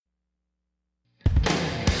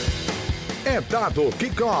É dado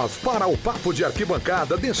kickoff para o papo de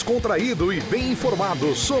arquibancada descontraído e bem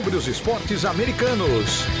informado sobre os esportes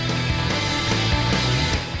americanos.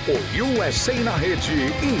 O USA na Rede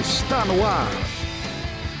está no ar.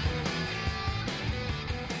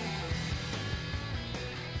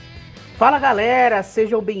 Fala galera,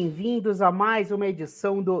 sejam bem-vindos a mais uma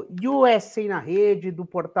edição do USA na Rede, do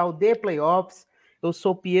portal The Playoffs. Eu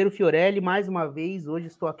sou Piero Fiorelli, mais uma vez, hoje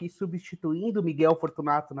estou aqui substituindo o Miguel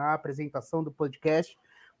Fortunato na apresentação do podcast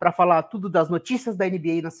para falar tudo das notícias da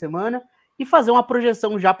NBA na semana e fazer uma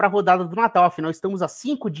projeção já para a rodada do Natal. Afinal, estamos a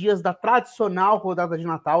 5 dias da tradicional rodada de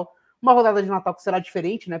Natal, uma rodada de Natal que será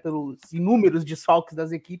diferente, né, pelos inúmeros desfalques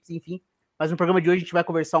das equipes, enfim. Mas no programa de hoje a gente vai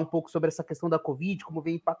conversar um pouco sobre essa questão da Covid, como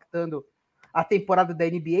vem impactando a temporada da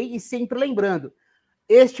NBA e sempre lembrando,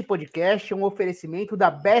 este podcast é um oferecimento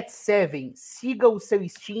da Bet7. Siga o seu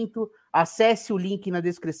instinto, acesse o link na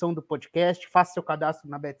descrição do podcast, faça seu cadastro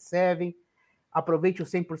na Bet7, aproveite o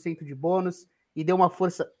 100% de bônus e dê uma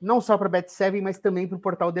força não só para a Bet7, mas também para o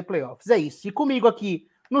portal The Playoffs. É isso. E comigo aqui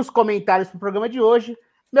nos comentários do programa de hoje,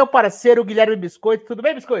 meu parceiro Guilherme Biscoito. Tudo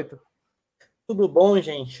bem, Biscoito? Tudo bom,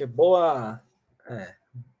 gente? Boa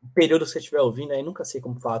período que você estiver ouvindo aí, nunca sei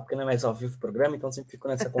como falar, porque não é mais ao vivo o programa, então sempre fico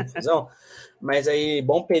nessa confusão. Mas aí,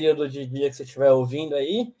 bom período de dia que você estiver ouvindo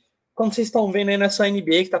aí. Como vocês estão vendo aí, não é só a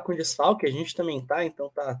NBA que tá com desfalque, a gente também tá, então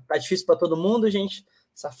tá difícil para todo mundo, gente.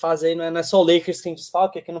 Essa fase aí não é só o Lakers que tem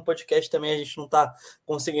desfalque, aqui no podcast também a gente não tá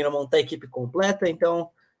conseguindo montar a equipe completa, então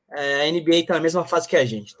a NBA tá na mesma fase que a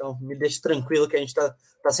gente. Então me deixe tranquilo que a gente tá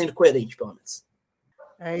sendo coerente, pelo menos.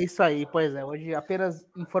 É isso aí, pois é. Hoje apenas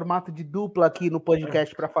em formato de dupla aqui no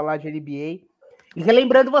podcast para falar de NBA. E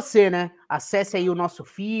relembrando você, né? Acesse aí o nosso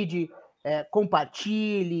feed,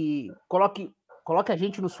 compartilhe, coloque a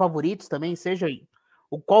gente nos favoritos também, seja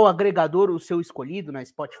qual agregador o seu escolhido, né?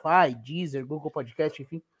 Spotify, Deezer, Google Podcast,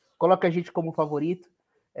 enfim. Coloque a gente como favorito.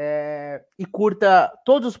 E curta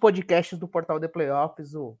todos os podcasts do Portal The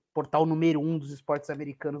Playoffs, o portal número 1 dos esportes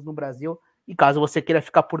americanos no Brasil. E caso você queira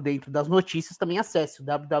ficar por dentro das notícias, também acesse o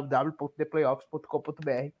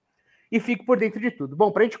www.theplayoffs.com.br e fique por dentro de tudo.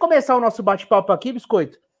 Bom, para a gente começar o nosso bate-papo aqui,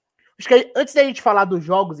 Biscoito, acho que antes da gente falar dos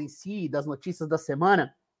jogos em si, das notícias da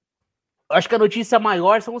semana, acho que a notícia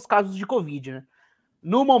maior são os casos de Covid, né?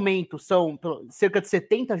 No momento, são cerca de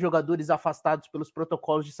 70 jogadores afastados pelos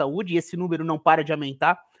protocolos de saúde, e esse número não para de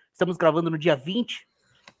aumentar. Estamos gravando no dia 20,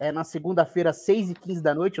 na segunda-feira, às 6h15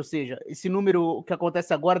 da noite, ou seja, esse número que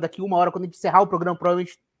acontece agora, daqui uma hora, quando a gente encerrar o programa,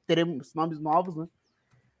 provavelmente teremos nomes novos, né?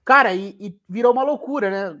 Cara, e virou uma loucura,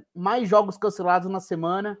 né? Mais jogos cancelados na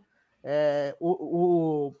semana.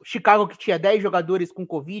 O Chicago, que tinha 10 jogadores com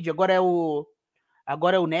Covid, agora é o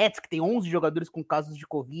Nets, que tem 11 jogadores com casos de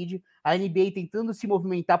Covid. A NBA tentando se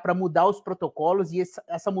movimentar para mudar os protocolos, e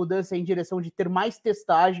essa mudança é em direção de ter mais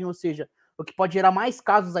testagem, ou seja, o que pode gerar mais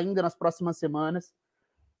casos ainda nas próximas semanas.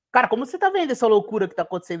 Cara, como você tá vendo essa loucura que tá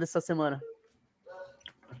acontecendo essa semana?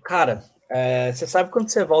 Cara, você sabe quando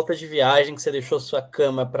você volta de viagem, que você deixou sua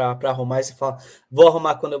cama pra arrumar e você fala, vou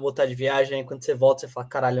arrumar quando eu voltar de viagem, e quando você volta, você fala,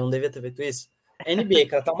 caralho, eu não devia ter feito isso? A NBA,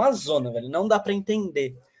 cara, tá uma zona, velho, não dá pra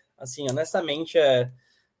entender. Assim, honestamente,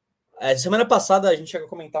 semana passada a gente chegou a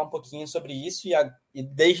comentar um pouquinho sobre isso e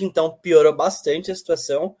desde então piorou bastante a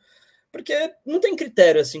situação, porque não tem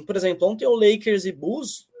critério, assim. Por exemplo, ontem o Lakers e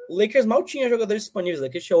Bulls, o Lakers mal tinha jogadores disponíveis,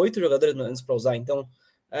 aqui tinha 8 jogadores antes para usar, então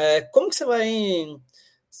como que você vai,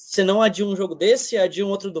 se não adia um jogo desse, adia um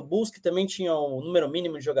outro do Bulls, que também tinha um número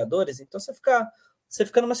mínimo de jogadores, então você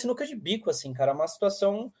fica numa sinuca de bico, assim, cara, uma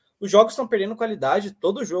situação, os jogos estão perdendo qualidade,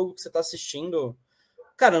 todo jogo que você tá assistindo,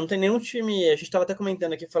 cara, não tem nenhum time, a gente tava até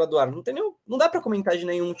comentando aqui fora do ar, não dá para comentar de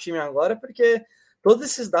nenhum time agora, porque todos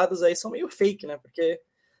esses dados aí são meio fake, né, porque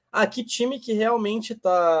que time que realmente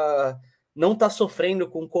não tá sofrendo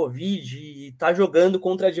com Covid e tá jogando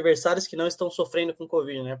contra adversários que não estão sofrendo com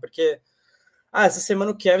Covid, né? Porque essa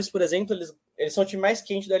semana o Cavs, por exemplo, eles são o time mais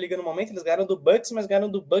quente da liga no momento, eles ganharam do Bucks, mas ganharam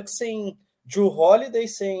do Bucks sem Jrue Holiday,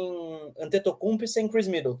 sem Antetokounmpo e sem Chris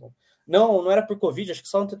Middleton. Não era por Covid, acho que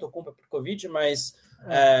só o Antetokounmpo é por Covid, mas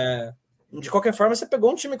de qualquer forma você pegou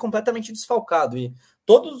um time completamente desfalcado e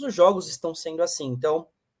todos os jogos estão sendo assim, então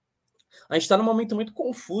a gente está num momento muito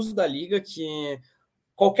confuso da liga que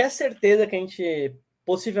qualquer certeza que a gente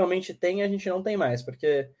possivelmente tem, a gente não tem mais,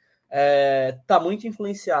 porque tá muito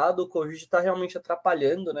influenciado, o Covid está realmente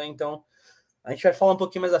atrapalhando, né? Então, a gente vai falar um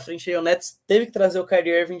pouquinho mais à frente aí, o Nets teve que trazer o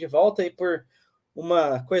Kyrie Irving de volta e por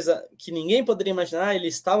uma coisa que ninguém poderia imaginar, ele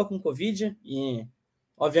estava com Covid e,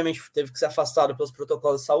 obviamente, teve que ser afastado pelos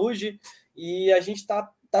protocolos de saúde e a gente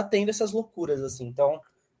tá tendo essas loucuras, assim. Então,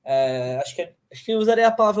 acho que eu usaria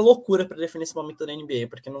a palavra loucura para definir esse momento da NBA,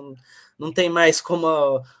 porque não tem mais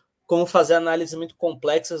como como fazer análises muito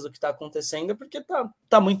complexas do que está acontecendo, porque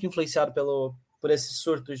tá muito influenciado por esses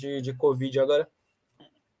surtos de Covid agora.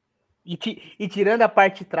 E tirando a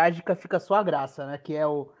parte trágica, fica só a graça, né? Que é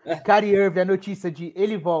o Kyrie Irving, a notícia de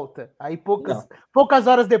ele volta. Aí poucas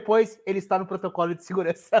horas depois, ele está no protocolo de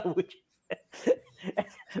segurança e saúde.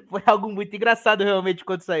 Foi algo muito engraçado realmente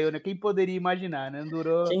quando saiu, né? Quem poderia imaginar, né?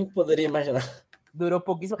 Quem poderia imaginar? Durou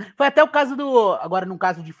pouquíssimo. Foi até o caso agora num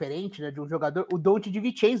caso diferente, né? De um jogador, o Donte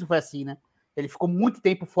DiVincenzo foi assim, né? Ele ficou muito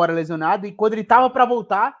tempo fora lesionado e quando ele tava para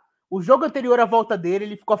voltar, o jogo anterior à volta dele,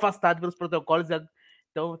 ele ficou afastado pelos protocolos.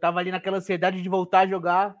 Então tava ali naquela ansiedade de voltar a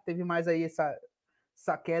jogar, teve mais aí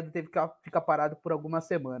essa queda, teve que ficar parado por algumas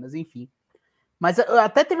semanas, enfim. Mas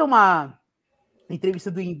até teve uma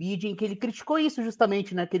entrevista do Embiid em que ele criticou isso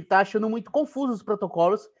justamente, né? Que ele tá achando muito confuso os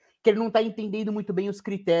protocolos, que ele não tá entendendo muito bem os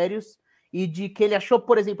critérios e de que ele achou,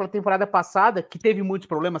 por exemplo, a temporada passada, que teve muitos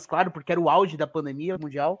problemas, claro, porque era o auge da pandemia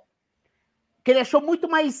mundial, que ele achou muito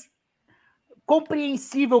mais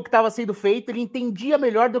compreensível o que estava sendo feito, ele entendia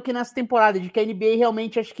melhor do que nessa temporada, de que a NBA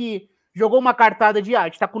realmente acho que jogou uma cartada de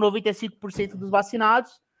arte, está com 95% dos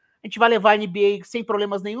vacinados, a gente vai levar a NBA sem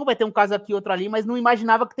problemas nenhum, vai ter um caso aqui, outro ali, mas não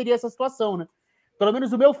imaginava que teria essa situação, né? Pelo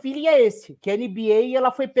menos o meu feeling é esse, que a NBA ela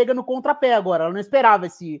foi pega no contrapé agora, ela não esperava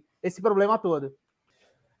esse problema todo.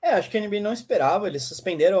 Acho que a NBA não esperava, eles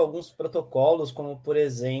suspenderam alguns protocolos, como, por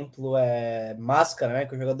exemplo, máscara, né,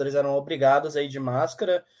 que os jogadores eram obrigados a ir de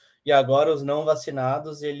máscara, e agora os não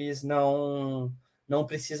vacinados, eles não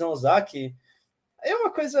precisam usar, que é uma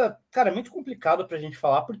coisa, cara, muito complicado para a gente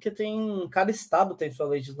falar, porque cada estado tem sua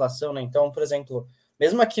legislação, né, então, por exemplo,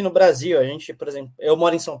 mesmo aqui no Brasil, a gente, por exemplo, eu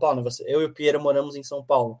moro em São Paulo, eu e o Piero moramos em São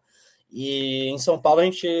Paulo, e em São Paulo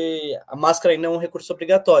a máscara ainda é um recurso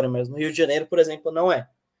obrigatório, mas no Rio de Janeiro, por exemplo, não é.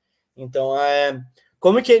 Então,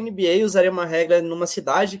 como que a NBA usaria uma regra numa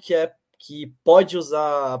cidade que pode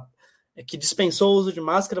usar, que dispensou o uso de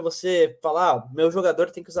máscara, você falar, meu jogador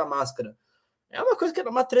tem que usar máscara? É uma coisa que era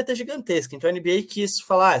uma treta gigantesca. Então, a NBA quis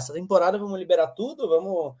falar, essa temporada vamos liberar tudo,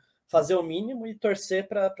 vamos fazer o mínimo e torcer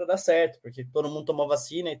para dar certo, porque todo mundo tomou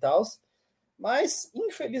vacina e tal. Mas,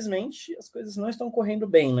 infelizmente, as coisas não estão correndo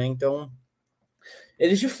bem, né? Então,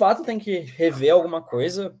 eles de fato têm que rever alguma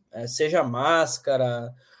coisa, seja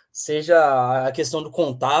máscara, seja a questão do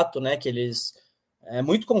contato, né? Que eles. É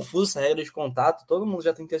muito confuso essa regra de contato, todo mundo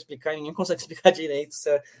já tenta explicar, ninguém consegue explicar direito.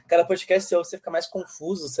 Cada podcast seu, você fica mais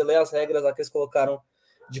confuso, você lê as regras lá que eles colocaram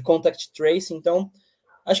de contact tracing. Então,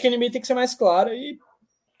 acho que a NBA tem que ser mais clara e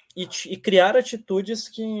criar atitudes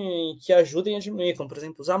que ajudem a diminuir, como, por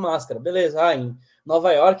exemplo, usar máscara. Beleza, em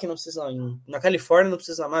Nova York não precisa, na Califórnia não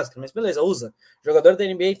precisa usar máscara, mas beleza, usa. O jogador da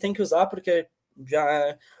NBA tem que usar porque já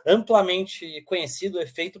é amplamente conhecido o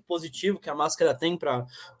efeito positivo que a máscara tem para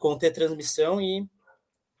conter transmissão e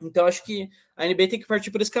então acho que a NBA tem que partir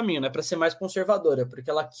por esse caminho, né, para ser mais conservadora, porque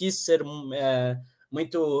ela quis ser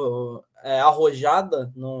muito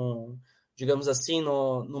arrojada digamos assim,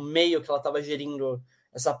 no meio que ela estava gerindo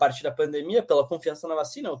essa parte da pandemia pela confiança na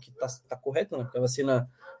vacina, o que tá correto, né? Porque a vacina,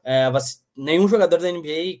 nenhum jogador da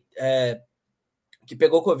NBA que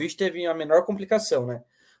pegou Covid teve a menor complicação, né?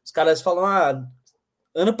 Os caras falam,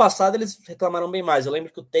 ano passado eles reclamaram bem mais. Eu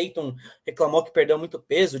lembro que o Tatum reclamou que perdeu muito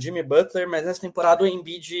peso, o Jimmy Butler, mas nessa temporada o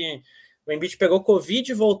Embiid pegou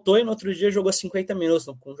Covid, voltou e no outro dia jogou 50 minutos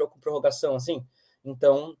com um jogo com prorrogação, assim.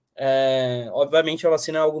 Então, obviamente a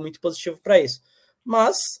vacina é algo muito positivo para isso.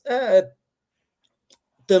 Mas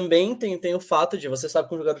também tem o fato de você sabe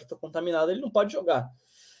que um jogador está contaminado, ele não pode jogar.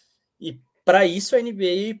 E para isso a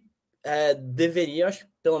NBA deveria, acho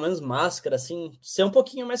que pelo menos máscara, assim, ser um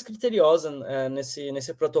pouquinho mais criteriosa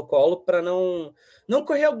nesse protocolo para não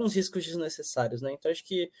correr alguns riscos desnecessários, né? Então acho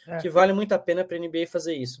que vale muito a pena para a NBA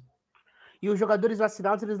fazer isso. E os jogadores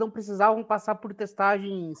vacinados, eles não precisavam passar por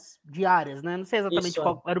testagens diárias, né? Não sei exatamente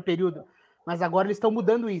qual era o período, mas agora eles estão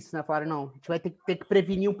mudando isso, né? Falaram, não, a gente vai ter que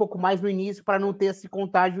prevenir um pouco mais no início para não ter esse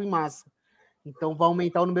contágio em massa. Então vai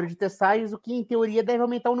aumentar o número de testagens, o que em teoria deve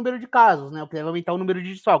aumentar o número de casos, né? O que deve aumentar o número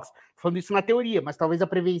de desfalques. Falando isso na teoria, mas talvez a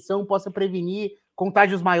prevenção possa prevenir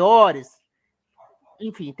contágios maiores.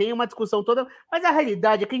 Enfim, tem uma discussão toda, mas a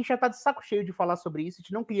realidade é que a gente já está de saco cheio de falar sobre isso, a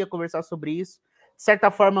gente não queria conversar sobre isso. De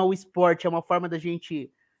certa forma, o esporte é uma forma da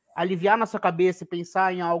gente aliviar nossa cabeça e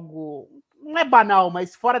pensar em algo, não é banal,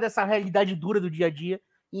 mas fora dessa realidade dura do dia a dia.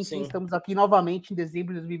 Enfim, sim, estamos aqui novamente em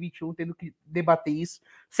dezembro de 2021, tendo que debater isso.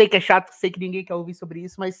 Sei que é chato, sei que ninguém quer ouvir sobre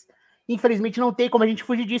isso, mas infelizmente não tem como a gente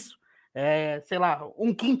fugir disso. Sei lá,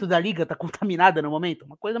 1/5 da liga está contaminada no momento,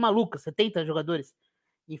 uma coisa maluca, 70 jogadores.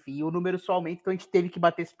 Enfim, o número só aumenta, então a gente teve que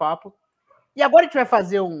bater esse papo. E agora a gente vai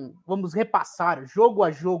fazer vamos repassar jogo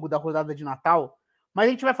a jogo da rodada de Natal, mas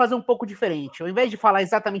a gente vai fazer um pouco diferente. Ao invés de falar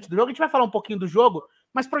exatamente do jogo, a gente vai falar um pouquinho do jogo,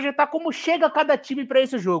 mas projetar como chega cada time para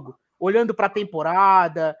esse jogo, olhando para a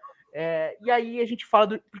temporada. E aí a gente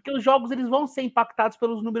fala porque os jogos eles vão ser impactados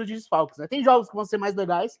pelos números de desfalques, né? Tem jogos que vão ser mais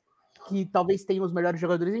legais, que talvez tenham os melhores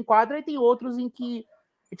jogadores em quadra, e tem outros em que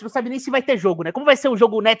a gente não sabe nem se vai ter jogo, né? Como vai ser o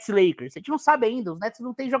jogo Nets Lakers? A gente não sabe ainda, os Nets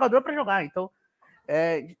não tem jogador para jogar, então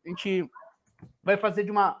a gente vai fazer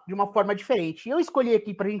de uma forma diferente. E eu escolhi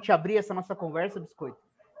aqui para a gente abrir essa nossa conversa, Biscoito,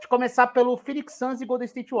 de começar pelo Phoenix Suns e Golden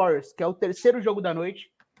State Warriors, que é o terceiro jogo da noite,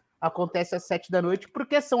 acontece às 7 da noite,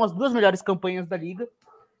 porque são as duas melhores campanhas da liga,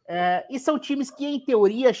 e são times que, em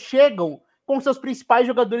teoria, chegam com seus principais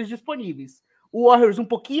jogadores disponíveis. O Warriors um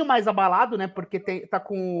pouquinho mais abalado, né, porque tá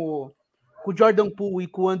com o Jordan Poole e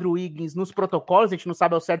com o Andrew Wiggins nos protocolos, a gente não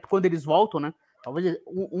sabe ao certo quando eles voltam, né? Talvez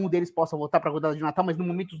um deles possa voltar para a rodada de Natal, mas no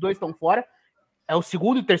momento os dois estão fora. É o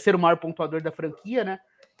segundo e terceiro maior pontuador da franquia, né?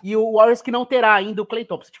 E o Warriors que não terá ainda o Klay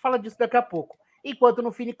Thompson. A gente fala disso daqui a pouco. Enquanto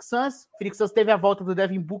no Phoenix Suns teve a volta do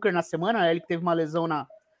Devin Booker na semana, ele que teve uma lesão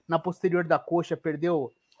na posterior da coxa,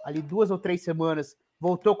 perdeu ali 2 ou 3 semanas,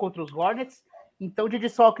 voltou contra os Hornets. Então, de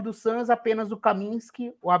desfalque do Suns, apenas o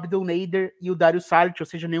Kaminsky, o Abdul Nader e o Darius Saric, ou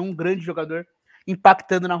seja, nenhum grande jogador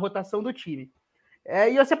impactando na rotação do time.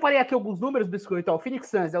 E eu separei aqui alguns números, Biscoito. Então, o Phoenix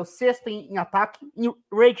Suns é o sexto em ataque, em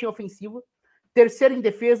rating ofensivo, terceiro em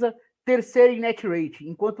defesa, terceiro em net rating,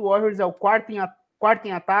 enquanto o Warriors é o quarto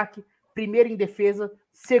em ataque, primeiro em defesa,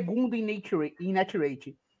 segundo em net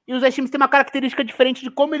rating. E os dois times têm uma característica diferente de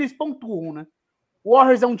como eles pontuam, né? O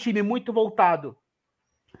Warriors é um time muito voltado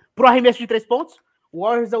para o arremesso de 3 pontos. O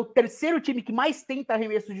Warriors é o terceiro time que mais tenta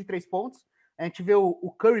arremesso de 3 pontos. A gente vê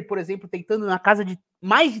o Curry, por exemplo, tentando na casa de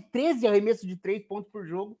mais de 13 arremessos de 3 pontos por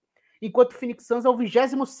jogo, enquanto o Phoenix Suns é o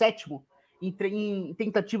 27º em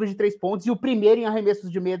tentativas de 3 pontos e o primeiro em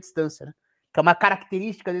arremessos de meia distância, né? Que é uma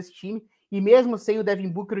característica desse time. E mesmo sem o Devin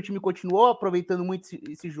Booker, o time continuou aproveitando muito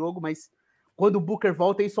esse jogo, mas quando o Booker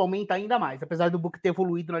volta, isso aumenta ainda mais, apesar do Booker ter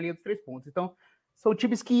evoluído na linha dos 3 pontos. Então, são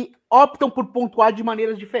times que optam por pontuar de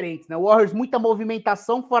maneiras diferentes, né? O Warriors, muita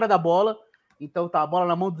movimentação fora da bola, então tá a bola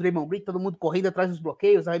na mão do Draymond Green, todo mundo correndo atrás dos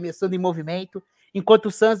bloqueios, arremessando em movimento, enquanto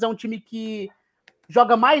o Suns é um time que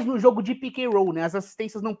joga mais no jogo de pick and roll, né? As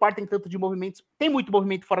assistências não partem tanto de movimentos, tem muito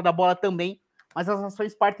movimento fora da bola também, mas as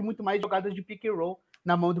ações partem muito mais de jogadas de pick and roll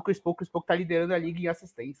na mão do Chris Paul. Chris Paul que tá liderando a liga em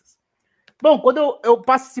assistências. Bom, quando eu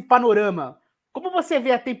passo esse panorama, como você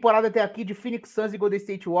vê a temporada até aqui de Phoenix Suns e Golden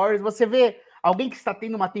State Warriors? Você vê alguém que está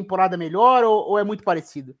tendo uma temporada melhor ou é muito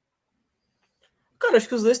parecido? Cara, acho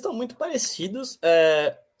que os dois estão muito parecidos.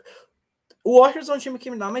 O Warriors é um time que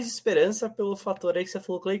me dá mais esperança pelo fator aí que você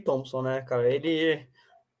falou, Klay Thompson, né, cara? Ele,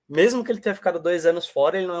 mesmo que ele tenha ficado 2 anos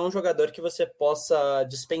fora, ele não é um jogador que você possa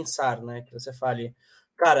dispensar, né? Que você fale,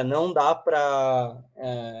 cara, não dá pra...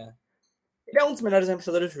 Ele é um dos melhores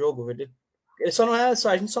arremessadores do jogo. Ele só não é...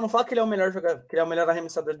 a gente só não fala que ele é o melhor jogador, que ele é o melhor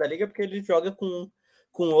arremessador da liga, porque ele joga com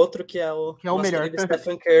outro que é o melhor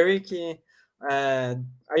Stephen Curry, que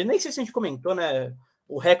aí nem sei se a gente comentou, né?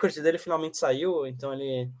 O recorde dele finalmente saiu, então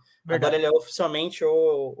agora ele é oficialmente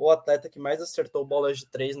o atleta que mais acertou bolas de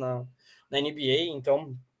 3 na NBA,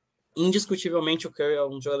 então indiscutivelmente o Curry é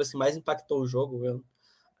um dos jogadores que mais impactou o jogo,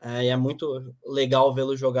 e é muito legal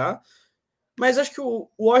vê-lo jogar, mas acho que o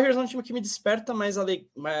Warriors é um time que me desperta mais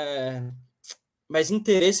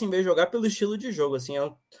interesse em ver jogar pelo estilo de jogo, assim,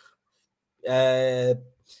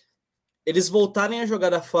 eles voltarem a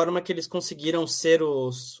jogar da forma que eles conseguiram ser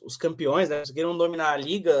os campeões, né? Conseguiram dominar a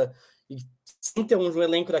liga e sem ter um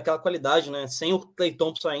elenco daquela qualidade, né? Sem o Klay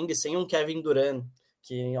Thompson ainda e sem um Kevin Durant,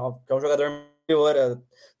 que é um jogador melhor,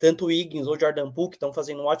 tanto o Wiggins ou o Jordan Poole, que estão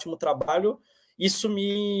fazendo um ótimo trabalho. Isso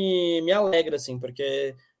me alegra, assim,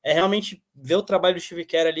 porque é realmente ver o trabalho do Steve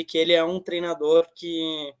Kerr ali, que ele é um treinador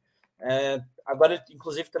que agora,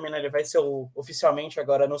 inclusive, também, né, ele vai ser oficialmente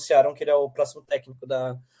agora anunciaram que ele é o próximo técnico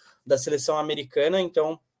da seleção americana,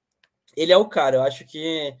 então ele é o cara. Eu acho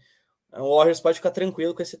que o Warriors pode ficar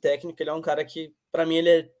tranquilo com esse técnico. Ele é um cara que, para mim,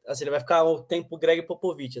 ele vai ficar o tempo Greg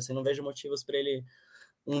Popovich, assim, não vejo motivos para ele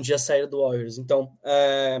um dia sair do Warriors. Então,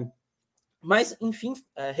 mas, enfim,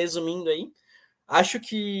 resumindo aí, acho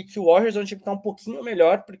que o Warriors é um time que tá um pouquinho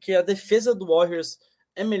melhor, porque a defesa do Warriors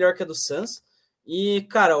é melhor que a do Suns, e,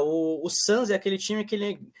 cara, o Suns é aquele time que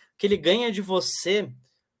ele ganha de você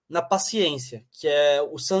na paciência, que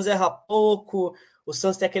o Suns erra pouco, o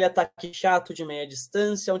Suns tem aquele ataque chato de meia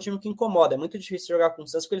distância, é um time que incomoda, é muito difícil jogar com o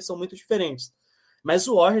Suns porque eles são muito diferentes, mas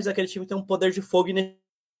o Warriors é aquele time que tem um poder de fogo,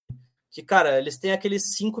 que, cara, eles têm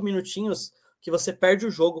aqueles 5 minutinhos que você perde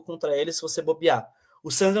o jogo contra eles se você bobear.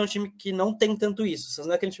 O Suns é um time que não tem tanto isso, o Suns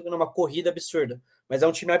não é aquele time que tem uma corrida absurda, mas é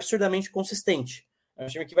um time absurdamente consistente, É um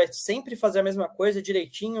time que vai sempre fazer a mesma coisa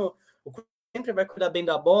direitinho, o Curry sempre vai cuidar bem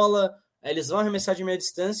da bola, eles vão arremessar de meia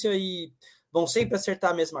distância e vão sempre acertar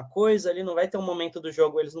a mesma coisa, ali não vai ter um momento do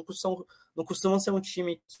jogo, eles não costumam ser um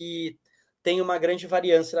time que tem uma grande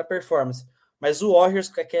variância na performance. Mas o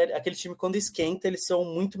Warriors, aquele time quando esquenta, eles são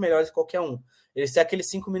muito melhores que qualquer um. Eles têm aqueles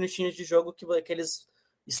 5 minutinhos de jogo que eles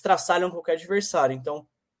estraçalham qualquer adversário. Então,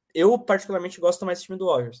 eu particularmente gosto mais do time do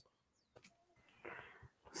Warriors.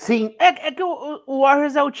 Sim, é que o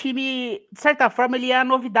Warriors é o time, de certa forma, ele é a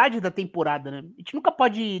novidade da temporada, né? A gente nunca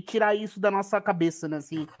pode tirar isso da nossa cabeça, né?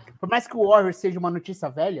 Assim, por mais que o Warriors seja uma notícia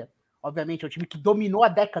velha, obviamente é o time que dominou a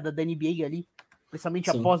década da NBA ali, principalmente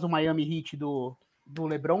Sim. após o Miami Heat do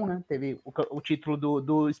LeBron, né? Teve o título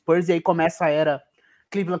do Spurs e aí começa a era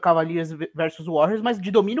Cleveland Cavaliers versus Warriors, mas de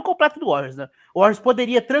domínio completo do Warriors, né? O Warriors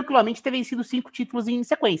poderia tranquilamente ter vencido 5 títulos em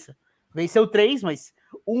sequência. Venceu 3, mas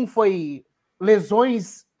um foi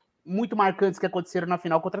lesões muito marcantes que aconteceram na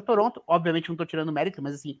final contra Toronto. Obviamente não tô tirando mérito,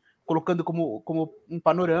 mas assim, colocando como um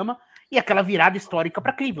panorama. E aquela virada histórica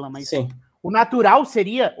para Cleveland. Mas Sim. O natural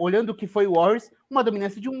seria, olhando o que foi o Warriors, uma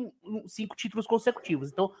dominância de 5 títulos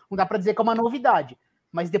consecutivos. Então não dá para dizer que é uma novidade.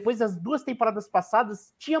 Mas depois das 2 temporadas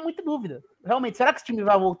passadas, tinha muita dúvida. Realmente, será que esse time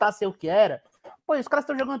vai voltar a ser o que era? Pô, os caras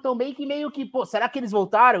estão jogando tão bem que meio que, pô, será que eles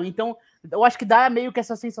voltaram? Então, eu acho que dá meio que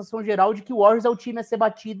essa sensação geral de que o Warriors é o time a ser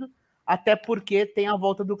batido, até porque tem a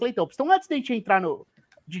volta do Klay Thompson. Então, antes da gente entrar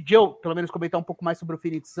de eu, pelo menos, comentar um pouco mais sobre o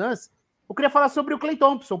Phoenix Suns, eu queria falar sobre o Klay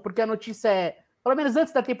Thompson, porque a notícia é, pelo menos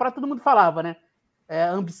antes da temporada, todo mundo falava, né? A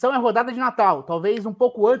ambição é a rodada de Natal, talvez um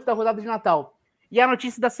pouco antes da rodada de Natal. E a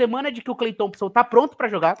notícia da semana é de que o Klay Thompson tá pronto para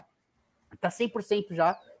jogar, tá 100%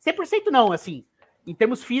 já. 100% não, assim, em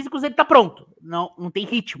termos físicos ele tá pronto, não tem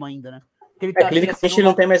ritmo ainda, né? Clinicamente ele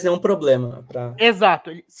não tem mais nenhum problema. Exato.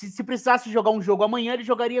 Se precisasse jogar um jogo amanhã, ele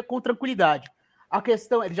jogaria com tranquilidade. A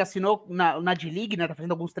questão, ele já assinou na D-League, né? Tá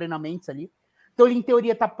fazendo alguns treinamentos ali. Então ele, em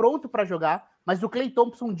teoria, tá pronto para jogar, mas o Klay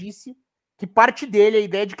Thompson disse que parte dele, a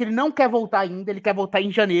ideia de que ele não quer voltar ainda, ele quer voltar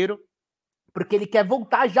em janeiro, porque ele quer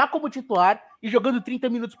voltar já como titular e jogando 30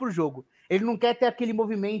 minutos por jogo. Ele não quer ter aquele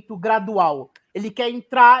movimento gradual. Ele quer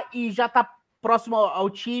entrar e já tá próximo ao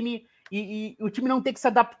time, e o time não tem que se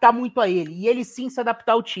adaptar muito a ele, e ele sim se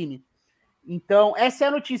adaptar ao time. Então, essa é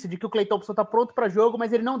a notícia, de que o Klay Thompson tá pronto para jogo,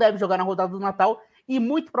 mas ele não deve jogar na rodada do Natal, e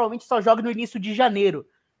muito provavelmente só joga no início de janeiro.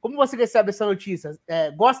 Como você recebe essa notícia?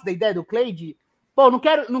 Gosta da ideia do Klay de, pô, não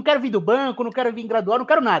quero vir do banco, não quero vir gradual, não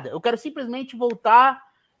quero nada. Eu quero simplesmente voltar,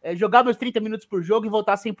 jogar meus 30 minutos por jogo e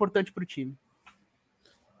voltar a ser importante pro time.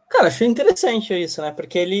 Cara, achei interessante isso, né?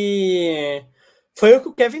 Porque ele... Foi o que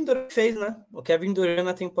o Kevin Durant fez, né? O Kevin Durant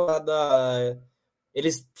na temporada... Ele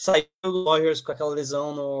saiu do Warriors com aquela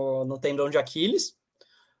lesão no tendão de Aquiles.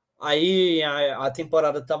 Aí a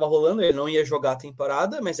temporada estava rolando, ele não ia jogar a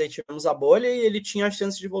temporada, mas aí tivemos a bolha e ele tinha a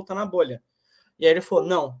chance de voltar na bolha. E aí ele falou,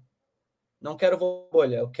 não quero voltar na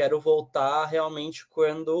bolha, eu quero voltar realmente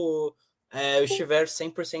quando eu estiver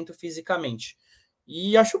 100% fisicamente.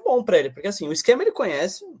 E acho bom para ele, porque assim, o esquema ele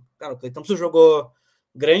conhece, cara, o Klay Thompson jogou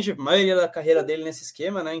grande maioria da carreira dele nesse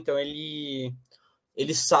esquema, né? Então ele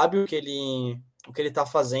sabe o que ele tá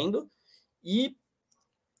fazendo e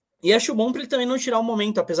acho bom para ele também não tirar o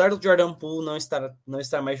momento, apesar do Jordan Poole não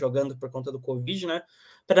estar mais jogando por conta do Covid, né?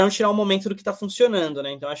 Para não tirar o momento do que tá funcionando,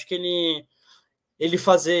 né? Então acho que ele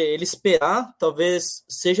esperar, talvez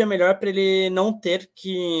seja melhor para ele não ter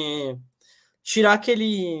que tirar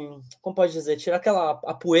como pode dizer, tirar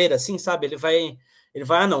a poeira, assim, sabe? Ele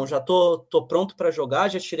vai, não, já tô pronto para jogar,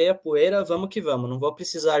 já tirei a poeira, vamos que vamos, não vou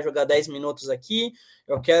precisar jogar 10 minutos aqui,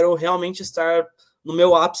 eu quero realmente estar no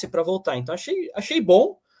meu ápice para voltar. Então achei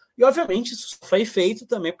bom, e obviamente isso foi feito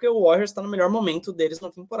também porque o Warriors está no melhor momento deles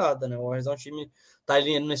na temporada, né? O Warriors é um time, tá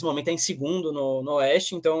ali nesse momento em segundo no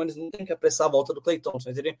Oeste, então eles não têm que apressar a volta do Klay Thompson,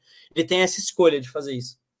 mas ele tem essa escolha de fazer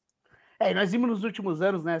isso. Nós vimos nos últimos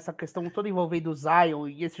anos, né, essa questão toda envolvendo o Zion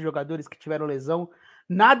e esses jogadores que tiveram lesão.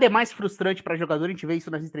 Nada é mais frustrante para jogador, a gente vê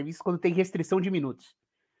isso nas entrevistas, quando tem restrição de minutos.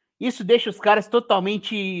 Isso deixa os caras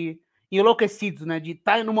totalmente enlouquecidos, né, de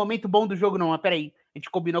estar no momento bom do jogo. Não, mas peraí, a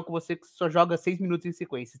gente combinou com você que só joga 6 minutos em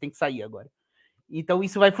sequência, você tem que sair agora. Então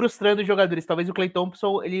isso vai frustrando os jogadores. Talvez o Klay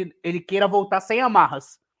Thompson, ele queira voltar sem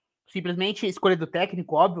amarras. Simplesmente escolha do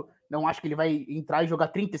técnico, óbvio. Não acho que ele vai entrar e jogar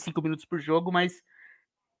 35 minutos por jogo, mas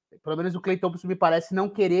pelo menos o Klay Thompson me parece não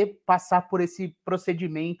querer passar por esse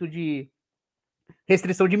procedimento de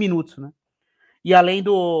restrição de minutos, né? E além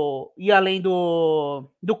do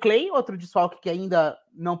Klay, outro desfalque que ainda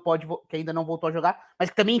não voltou a jogar, mas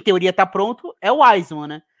que também em teoria tá pronto, é o Wiseman,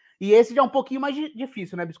 né? E esse já é um pouquinho mais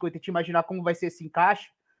difícil, né, Biscoito? Te imaginar como vai ser esse encaixe,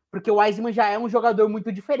 porque o Wiseman já é um jogador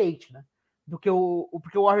muito diferente, né? do que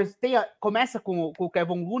porque o Warriors começa com o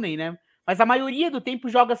Kevin Looney, né? Mas a maioria do tempo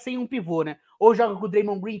joga sem um pivô, né? Ou joga com o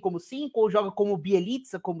Draymond Green como 5, ou joga como o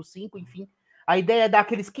Bjelica como 5, enfim. A ideia é dar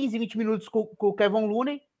aqueles 15, 20 minutos com o Kevin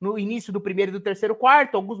Looney, no início do primeiro e do terceiro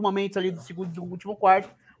quarto, alguns momentos ali do segundo e do último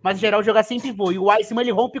quarto, mas em geral jogar sem pivô. E o Wiseman,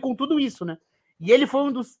 ele rompe com tudo isso, né? E ele foi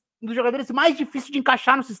um dos jogadores mais difíceis de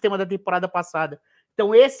encaixar no sistema da temporada passada.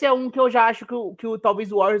 Então esse é um que eu já acho que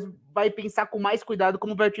talvez o Warriors vai pensar com mais cuidado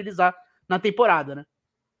como vai utilizar na temporada, né?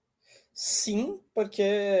 Sim, porque,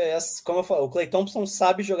 como eu falo, o Klay Thompson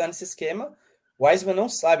sabe jogar nesse esquema, o Wiseman não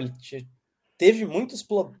sabe. Ele teve muitos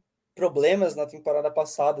problemas na temporada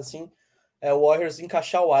passada, assim, o Warriors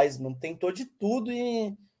encaixar o Wiseman. Tentou de tudo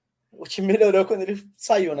e o time melhorou quando ele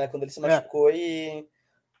saiu, né? Quando ele se machucou e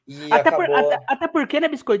acabou... Até porque, né,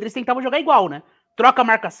 Biscoito, eles tentavam jogar igual, né? Troca a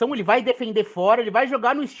marcação, ele vai defender fora, ele vai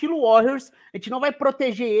jogar no estilo Warriors, a gente não vai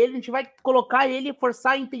proteger ele, a gente vai colocar ele,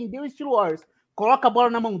 forçar a entender o estilo Warriors. Coloca a bola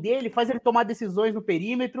na mão dele, faz ele tomar decisões no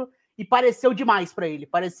perímetro, e pareceu demais para ele,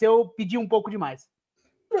 pareceu pedir um pouco demais.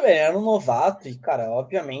 Era um novato, e, cara,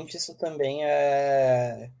 obviamente isso também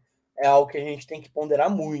é algo que a gente tem que ponderar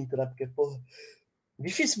muito, né? Porque, pô,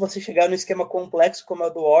 difícil você chegar no esquema complexo como é o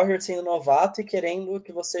do Warriors sendo novato e querendo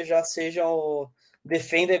que você já seja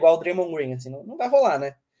defenda igual o Draymond Green, assim, não vai rolar,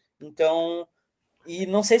 né? Então, e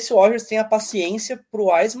não sei se o Warriors tem a paciência pro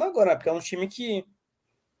Wiseman agora, né? Porque é um time que,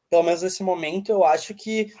 pelo menos nesse momento, eu acho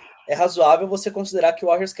que é razoável você considerar que o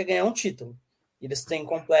Warriors quer ganhar um título. Eles têm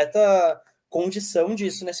completa condição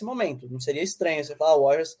disso nesse momento. Não seria estranho você falar, o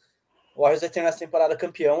Warriors vai ter nessa temporada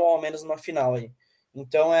campeão ou ao menos uma final aí.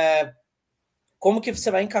 Então, como que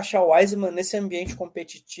você vai encaixar o Wiseman nesse ambiente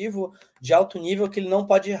competitivo de alto nível que ele não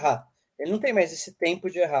pode errar? Ele não tem mais esse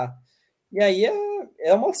tempo de errar. E aí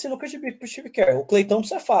é uma sinuca de bico pro Steve Kerr. O Klay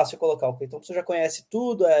Thompson é fácil colocar. O Klay Thompson já conhece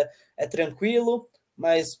tudo, é tranquilo,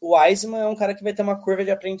 mas o Wiseman é um cara que vai ter uma curva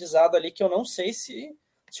de aprendizado ali que eu não sei se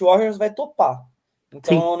o Warriors vai topar.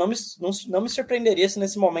 Então, não me surpreenderia se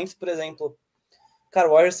nesse momento, por exemplo, cara,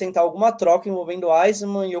 o Warriors tentar alguma troca envolvendo o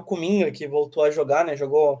Wiseman e o Kuminga, que voltou a jogar, né?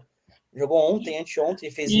 Jogou ontem, anteontem,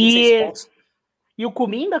 e fez 26 pontos. E o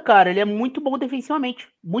Kuminga, cara, ele é muito bom defensivamente.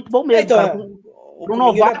 Muito bom mesmo, cara. O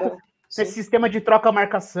novato, nesse sistema de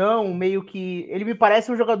troca-marcação, meio que... Ele me parece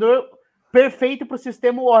um jogador perfeito pro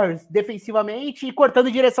sistema Warriors, defensivamente e cortando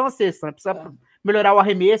em direção à cesta, né? Precisa melhorar o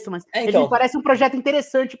arremesso, mas ele me parece um projeto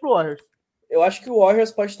interessante pro Warriors. Eu acho que o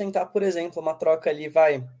Warriors pode tentar, por exemplo, uma troca ali,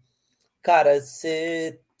 Cara,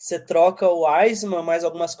 você troca o Wiseman mais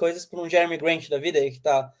algumas coisas por um Jeremy Grant da vida aí, que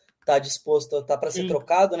tá disposto, tá para ser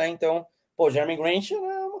trocado, né? Então, pô, o Jeremy Grant é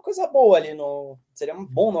uma coisa boa ali, seria um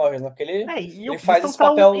bom Warriors, né? Porque ele faz esse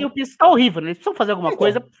papel... E o Pistons tá horrível, né? Eles precisam fazer alguma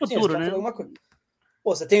coisa pro futuro, né?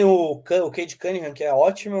 Pô, você tem o Cade Cunningham, que é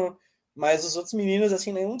ótimo, mas os outros meninos,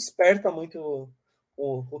 assim, nenhum desperta muito...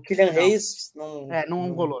 O Killian Hayes não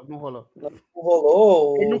rolou. Não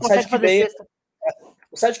rolou. Ele não consegue fazer cesta.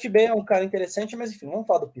 O Sadiq Bey é um cara interessante, mas enfim, vamos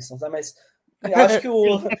falar do Pistons, né? Mas acho que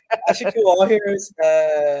o Warriors,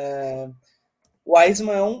 o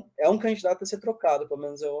Wiseman é um candidato a ser trocado, pelo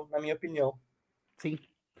menos na minha opinião. Sim.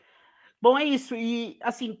 Bom, é isso. E,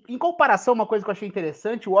 assim, em comparação, uma coisa que eu achei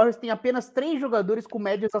interessante, o Warriors tem apenas 3 jogadores com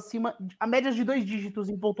médias médias de 2 dígitos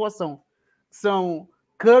em pontuação. São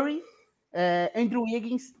Curry, Andrew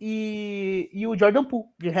Wiggins e o Jordan Poole.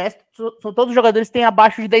 De resto, são todos jogadores que têm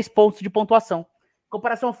abaixo de 10 pontos de pontuação. Em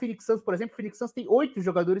comparação ao Phoenix Suns, por exemplo, o Phoenix Suns tem 8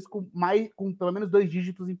 jogadores com pelo menos 2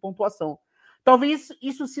 dígitos em pontuação. Talvez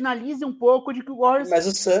isso sinalize um pouco de que o Warriors... Mas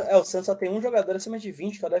o Suns só tem um jogador acima de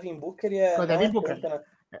 20, que é o Devin Booker,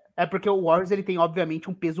 É porque o Warriors ele tem, obviamente,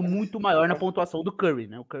 um peso muito maior na pontuação do Curry,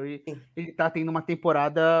 né? O Curry ele tá tendo uma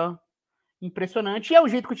temporada impressionante e é o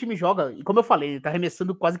jeito que o time joga. E como eu falei, ele tá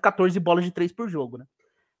arremessando quase 14 bolas de 3 por jogo, né?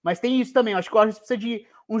 Mas tem isso também. Eu acho que o Warriors precisa de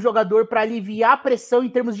um jogador para aliviar a pressão em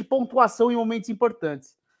termos de pontuação em momentos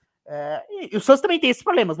importantes. E o Suns também tem esses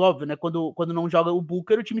problemas, óbvio, né? Quando não joga o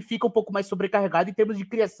Booker, o time fica um pouco mais sobrecarregado em termos de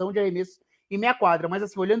criação de arremesso em meia quadra. Mas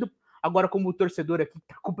assim, olhando agora como torcedor aqui, que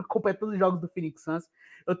tá completando os jogos do Phoenix Suns,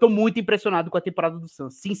 eu tô muito impressionado com a temporada do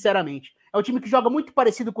Suns, sinceramente. É um time que joga muito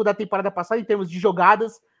parecido com o da temporada passada em termos de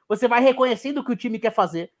jogadas. Você vai reconhecendo o que o time quer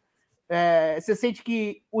fazer. Você sente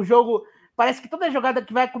que o jogo... Parece que toda jogada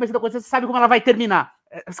que vai começando a acontecer, você sabe como ela vai terminar.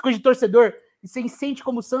 Essa coisa de torcedor, você sente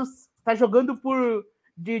como o Suns tá jogando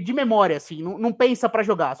de memória, assim, não pensa para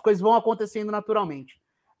jogar, as coisas vão acontecendo naturalmente.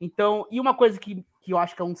 Então, e uma coisa que eu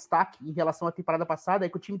acho que é um destaque em relação à temporada passada é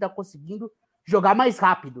que o time tá conseguindo jogar mais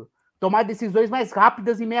rápido, tomar decisões mais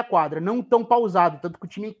rápidas em meia quadra, não tão pausado, tanto que o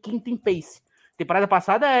time é quinto em pace. Temporada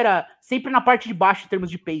passada era sempre na parte de baixo em termos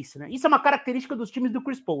de pace, né? Isso é uma característica dos times do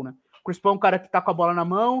Chris Paul, né? O Chris Paul é um cara que tá com a bola na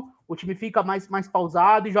mão, o time fica mais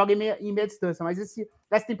pausado e joga em meia distância. Mas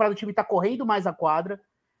essa temporada o time tá correndo mais a quadra,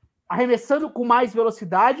 arremessando com mais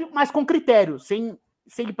velocidade, mas com critério, sem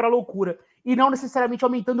ir pra loucura. E não necessariamente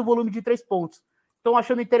aumentando o volume de 3 pontos. Então,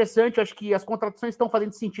 achando interessante, acho que as contratações estão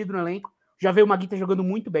fazendo sentido no elenco. Já veio o Maguita jogando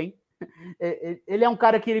muito bem. Ele é um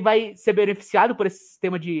cara que ele vai ser beneficiado por esse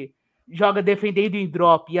sistema de joga defendendo em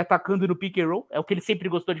drop e atacando no pick and roll. É o que ele sempre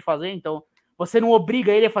gostou de fazer. Então, você não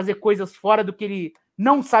obriga ele a fazer coisas fora do que ele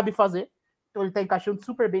não sabe fazer. Então, ele tá encaixando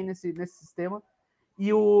super bem nesse sistema.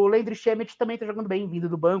 E o Landry Shamet também tá jogando bem, vindo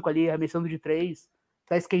do banco ali, arremessando de 3.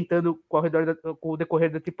 Tá esquentando com o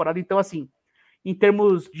decorrer da temporada. Então, assim, em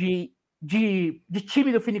termos de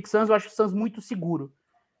time do Phoenix Suns, eu acho o Suns muito seguro.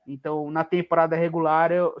 Então, na temporada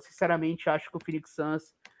regular, eu sinceramente acho que o Phoenix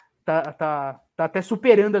Suns tá até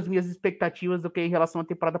superando as minhas expectativas do que em relação à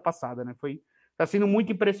temporada passada, né? Tá sendo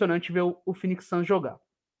muito impressionante ver o Phoenix Suns jogar.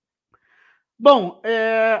 Bom,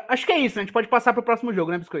 acho que é isso, né? A gente pode passar para o próximo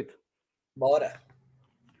jogo, né, Biscoito? Bora!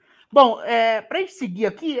 Bom, pra gente seguir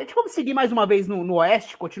aqui, a gente vai seguir mais uma vez no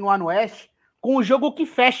Oeste, continuar no Oeste, com o jogo que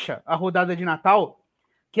fecha a rodada de Natal,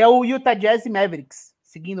 que é o Utah Jazz e Mavericks,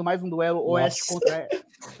 seguindo mais um duelo Oeste contra...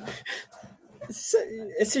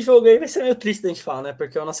 Esse jogo aí vai ser meio triste da gente falar, né?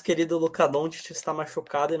 Porque o nosso querido Luka Doncic está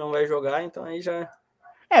machucado e não vai jogar, então aí já...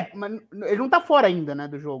 mas ele não tá fora ainda, né,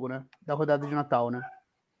 do jogo, né? Da rodada de Natal, né?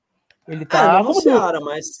 Ele tá... anunciaram,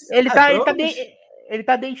 mas... Ele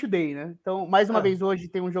tá day to day, né? Então, mais uma vez hoje,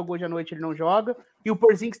 tem um jogo hoje à noite, ele não joga. E o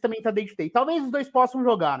Porzingis também tá day to day. Talvez os dois possam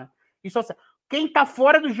jogar, né? Isso, quem tá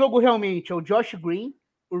fora do jogo realmente é o Josh Green,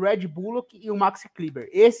 o Red Bullock e o Maxi Kleber.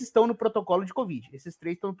 Esses estão no protocolo de Covid. Esses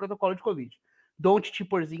 3 estão no protocolo de Covid. Doncic e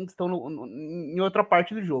Porzingis estão em outra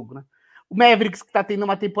parte do jogo, né? O Mavericks que tá tendo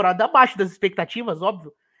uma temporada abaixo das expectativas,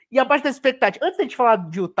 óbvio. E abaixo das expectativas... Antes de a gente falar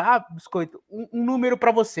de Utah, Biscoito, um número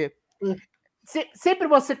para você. Sempre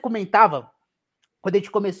você comentava... Quando a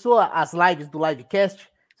gente começou as lives do Livecast,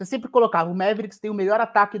 você sempre colocava o Mavericks tem o melhor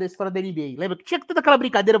ataque da história da NBA. Lembra que tinha toda aquela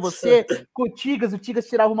brincadeira você com o Tigas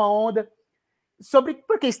tirava uma onda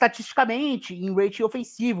porque estatisticamente, em rating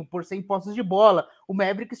ofensivo, por 100 posses de bola, o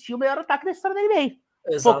Mavericks tinha o melhor ataque da história da NBA.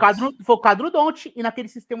 Focado no Doncic e naquele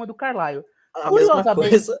sistema do Carlisle.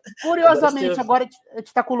 Curiosamente, agora a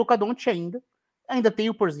gente tá com o Luka Doncic ainda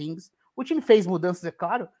tem o Porzingis. O time fez mudanças, é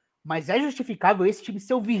claro, mas é justificável esse time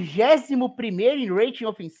ser o 21º em rating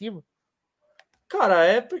ofensivo? Cara,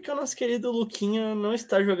 é porque o nosso querido Luquinha não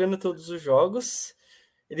está jogando todos os jogos.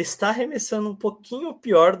 Ele está arremessando um pouquinho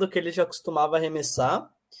pior do que ele já costumava arremessar.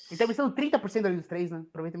 Ele está arremessando 30% ali dos 3, né?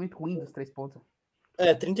 Aproveitamento ruim dos 3 pontos.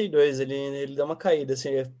 32. Ele dá uma caída, assim.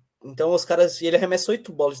 Então os caras... Ele arremessa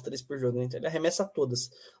 8 bolas de 3 por jogo, né? Então ele arremessa todas.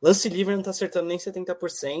 Lance livre não tá acertando nem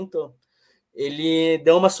 70%. Ele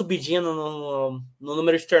deu uma subidinha no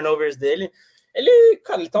número de turnovers dele. Ele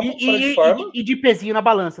tá um pouco fora de forma. E de pezinho na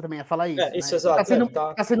balança também, a falar isso. Isso, né? exato.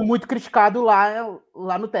 Tá sendo muito criticado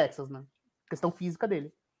lá no Texas, né? Questão física dele.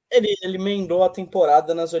 Ele emendou a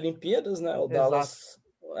temporada nas Olimpíadas, né? O Dallas...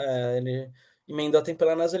 ele emendou a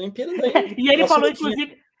temporada nas Olimpíadas. E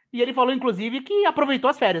ele falou, inclusive, que aproveitou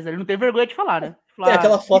as férias. Ele não teve vergonha de falar, né? Tem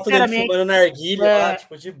aquela foto dele fumando narguilha lá,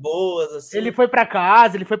 tipo, de boas, assim. Ele foi pra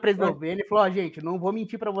casa, ele foi pra esnover, ele falou, gente, não vou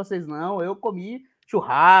mentir pra vocês, não. Eu comi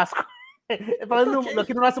churrasco. Falando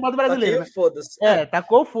aqui no nosso modo brasileiro. Taquei, foda-se.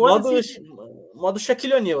 Tacou foda-se. Modo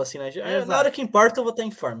Shaquille O'Neal, assim, né? Na hora que importa, eu vou estar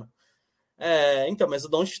em forma. Então, mas o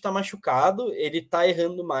Doncic tá machucado, ele tá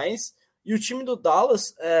errando mais. E o time do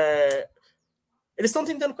Dallas, eles estão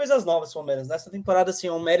tentando coisas novas, pelo menos. Nessa temporada, assim,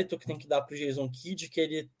 é um mérito que tem que dar pro Jason Kidd, que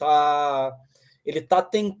ele tá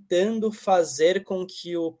tentando fazer com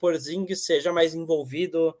que o Porzingis seja mais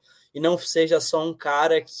envolvido e não seja só um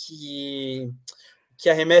cara que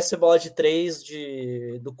arremessa a bola de 3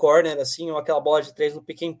 do corner, assim, ou aquela bola de 3 no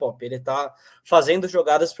pick and pop. Ele tá fazendo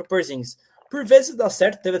jogadas pro Porzingis. Por vezes dá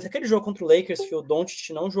certo. Teve até aquele jogo contra o Lakers que o Doncic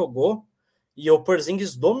não jogou e o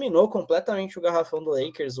Porzingis dominou completamente o garrafão do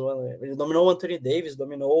Lakers. Ele dominou o Anthony Davis,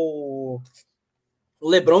 dominou o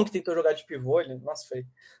LeBron, que tentou jogar de pivô. Nossa,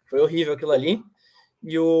 foi horrível aquilo ali.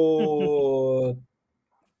 E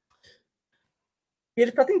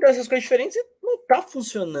ele tá tentando essas coisas diferentes e não tá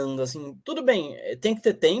funcionando, assim. Tudo bem, tem que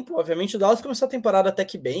ter tempo. Obviamente, o Dallas começou a temporada até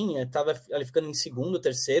que bem. Tava ali ficando em segundo,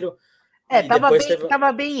 terceiro.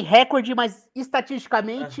 Tava bem em recorde, mas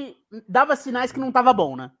estatisticamente dava sinais que não tava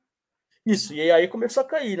bom, né? Isso, e aí começou a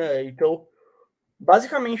cair, né? Então,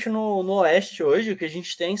 Basicamente, no Oeste hoje, o que a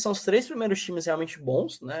gente tem são os 3 primeiros times realmente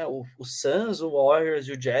bons, né? O Suns, o Warriors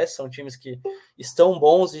e o Jazz são times que estão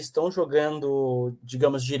bons e estão jogando,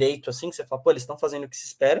 digamos, direito, assim, que você fala, pô, eles estão fazendo o que se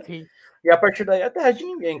espera. Sim. E a partir daí é terra de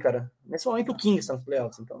ninguém, cara. Nesse momento o Kings está nos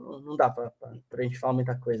playoffs, então não dá pra gente falar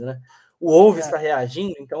muita coisa, né? O Wolves está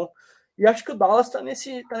reagindo, então... E acho que o Dallas tá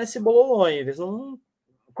nesse bololô aí. Eles não...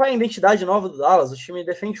 Qual é a identidade nova do Dallas? O time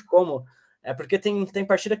defende como? Porque tem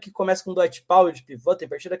partida que começa com o Dwight Powell de pivô, tem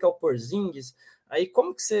partida que é o Porzingis. Aí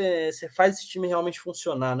como que você faz esse time realmente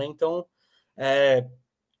funcionar, né? Então,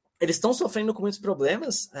 eles estão sofrendo com muitos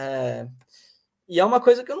problemas, e é uma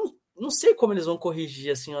coisa que eu não sei como eles vão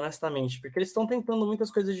corrigir, assim, honestamente, porque eles estão tentando muitas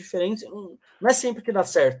coisas diferentes, não é sempre que dá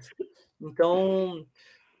certo. Então,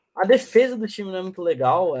 a defesa do time não é muito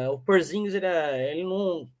legal. O Porzingis, ele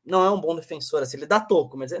não é um bom defensor, assim, ele dá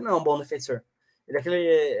toco, mas ele não é um bom defensor. Ele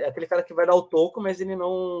é aquele cara que vai dar o toco, mas ele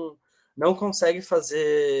não consegue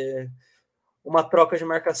fazer uma troca de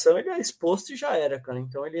marcação, ele é exposto e já era, cara.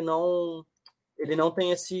 Então ele não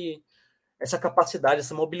tem essa capacidade,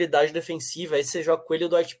 essa mobilidade defensiva. Aí você joga com ele o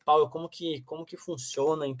Dwight Powell, como que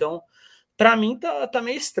funciona. Então, para mim, tá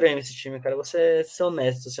meio estranho esse time, cara. Vou ser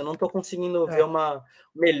honesto. Eu não tô conseguindo ver uma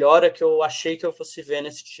melhora que eu achei que eu fosse ver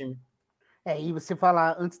nesse time. E você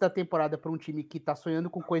falar antes da temporada para um time que tá sonhando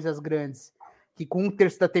com coisas grandes, que com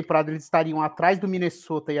 1/3 da temporada eles estariam atrás do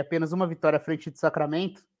Minnesota e apenas uma vitória à frente de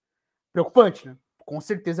Sacramento, preocupante, né? Com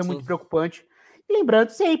certeza é muito preocupante. E lembrando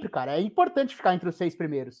sempre, cara, é importante ficar entre os 6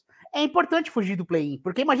 primeiros. É importante fugir do play-in,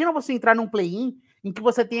 porque imagina você entrar num play-in em que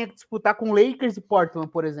você tenha que disputar com Lakers e Portland,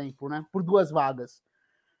 por exemplo, né? Por 2 vagas,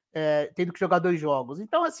 tendo que jogar 2 jogos.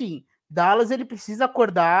 Então, assim, Dallas ele precisa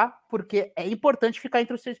acordar, porque é importante ficar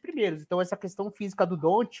entre os 6 primeiros. Então, essa questão física do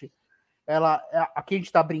Doncic, aqui a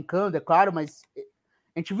gente tá brincando, é claro, mas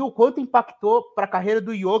a gente viu o quanto impactou para a carreira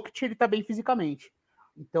do Jokic, ele tá bem fisicamente.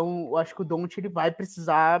 Então, eu acho que o Doncic ele vai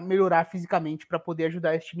precisar melhorar fisicamente para poder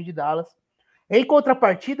ajudar esse time de Dallas. Em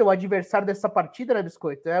contrapartida, o adversário dessa partida, né,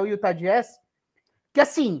 Biscoito, é o Utah Jazz, que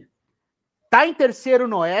assim, tá em terceiro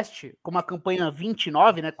no Oeste, com uma campanha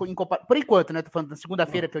 29, né? Por enquanto, né? Tô falando da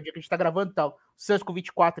segunda-feira, que é o dia que a gente tá gravando e tal. O Suns com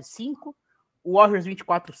 24-5, o Warriors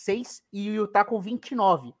 24-6 e o Utah com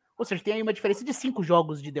 29. Ou seja, tem aí uma diferença de 5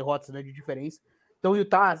 jogos de derrotas, né? De diferença. Então o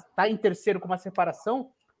Utah tá em terceiro com uma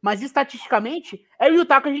separação, mas estatisticamente é o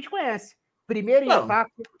Utah que a gente conhece. Primeiro em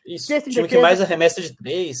ataque, sexto em time defesa, que mais arremessa de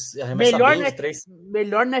 3, arremessa bem de 3.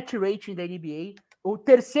 Melhor net rating da NBA. O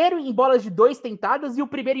terceiro em bolas de 2 tentadas e o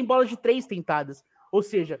primeiro em bolas de 3 tentadas. Ou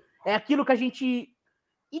seja, é aquilo que a gente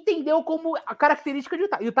entendeu como a característica de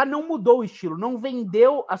Utah. Utah não mudou o estilo, não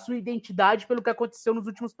vendeu a sua identidade pelo que aconteceu nos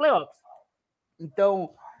últimos playoffs.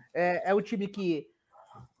 Então, é um time que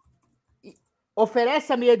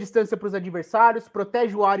oferece a meia distância para os adversários,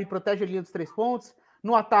 protege o aro e protege a linha dos 3 pontos.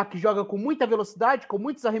 No ataque, joga com muita velocidade, com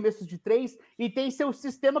muitos arremessos de 3 e tem seu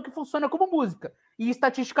sistema que funciona como música. E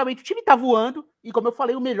estatisticamente o time tá voando e, como eu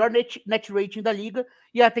falei, o melhor net rating da liga,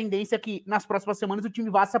 e a tendência é que nas próximas semanas o time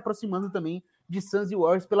vá se aproximando também de Suns e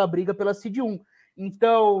Warriors pela briga pela Seed 1.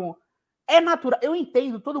 Então, é natural. Eu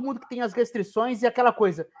entendo todo mundo que tem as restrições e aquela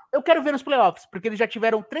coisa. Eu quero ver nos playoffs, porque eles já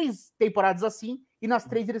tiveram 3 temporadas assim e nas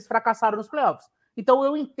 3 eles fracassaram nos playoffs. Então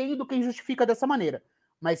eu entendo quem justifica dessa maneira.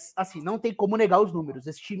 Mas, assim, não tem como negar os números.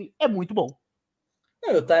 Esse time é muito bom.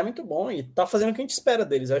 O Utah é muito bom e tá fazendo o que a gente espera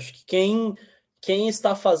deles. Eu acho que quem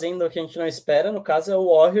está fazendo o que a gente não espera, no caso, é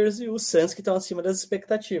o Warriors e o Suns, que estão acima das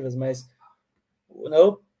expectativas. Mas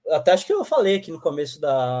eu até acho que eu falei aqui no começo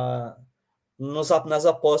nas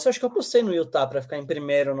apostas, acho que eu apostei no Utah para ficar em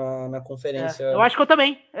primeiro na conferência. Eu acho que eu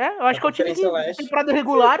também. Eu acho que o time que temporada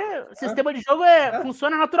regular, sistema de jogo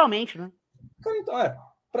funciona naturalmente, né? Então,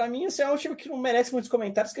 para mim, esse é um time que não merece muitos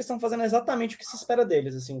comentários, que estão fazendo exatamente o que se espera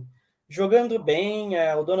deles, assim. Jogando bem,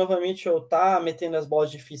 o Donovan Mitchell tá metendo as bolas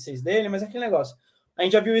difíceis dele, mas é aquele negócio. A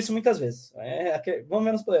gente já viu isso muitas vezes. Vamos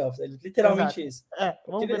ver nos playoffs, literalmente isso.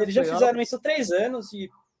 Eles já fizeram isso há 3 anos e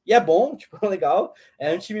é bom, tipo, legal.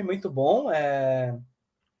 É um time muito bom,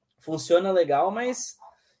 funciona legal, mas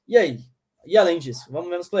e aí? E além disso, vamos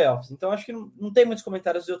ver nos playoffs. Então, acho que não tem muitos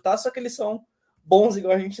comentários do Utah, só que eles são bons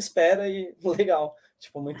igual a gente espera e legal.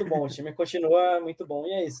 Tipo, muito bom. O time continua muito bom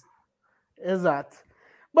e é isso. Exato.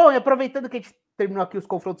 Bom, e aproveitando que a gente terminou aqui os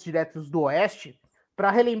confrontos diretos do Oeste, para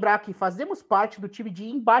relembrar que fazemos parte do time de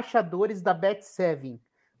embaixadores da Bet7,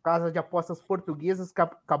 casa de apostas portuguesas que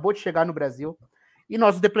acabou de chegar no Brasil. E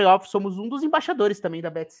nós, do The Playoff, somos um dos embaixadores também da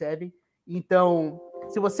Bet7. Então,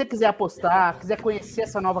 se você quiser apostar, quiser conhecer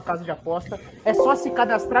essa nova casa de aposta, é só se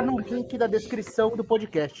cadastrar no link da descrição do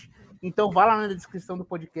podcast. Então, vá lá na descrição do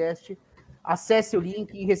podcast, acesse o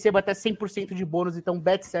link e receba até 100% de bônus. Então,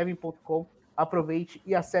 bet7.com. aproveite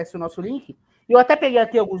e acesse o nosso link. E eu até peguei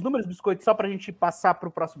aqui alguns números, Biscoito, só para a gente passar para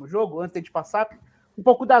o próximo jogo, antes de passar, um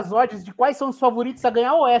pouco das odds de quais são os favoritos a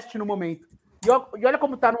ganhar o Oeste no momento. E olha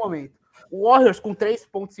como tá no momento. O Warriors com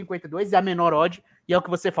 3,52 é a menor odd, e é o que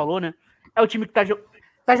você falou, né? É o time que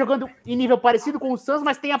tá jogando em nível parecido com o Suns,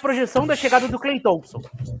 mas tem a projeção da chegada do Klay Thompson.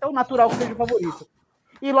 Então, natural que seja o favorito.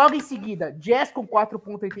 E logo em seguida, Jazz com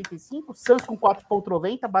 4,85, Suns com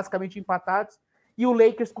 4,90, basicamente empatados, e o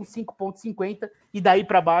Lakers com 5,50, e daí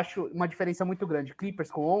para baixo uma diferença muito grande.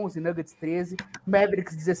 Clippers com 11, Nuggets 13,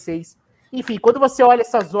 Mavericks 16. Enfim, quando você olha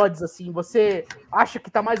essas odds assim, você acha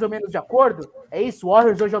que tá mais ou menos de acordo? É isso? O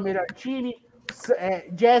Warriors hoje é o melhor time,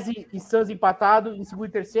 Jazz e Suns empatado em segundo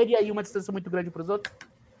e terceiro, e aí uma distância muito grande para os outros?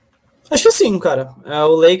 Acho que sim, cara.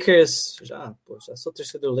 O Lakers, já sou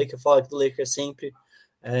torcedor do Lakers, eu falo aqui do Lakers sempre.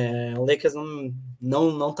 O Lakers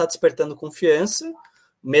não tá despertando confiança,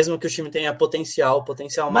 mesmo que o time tenha potencial, o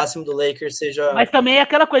potencial máximo do Lakers seja... Mas também é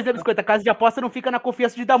aquela coisa, né, Biscoito? A casa de aposta não fica na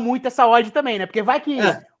confiança de dar muito essa odd também, né? Porque vai que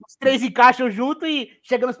os três encaixam junto e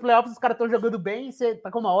chega nos playoffs, os caras estão jogando bem e você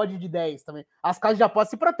tá com uma odd de 10 também. As casas de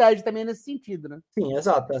aposta se protegem também nesse sentido, né? Sim,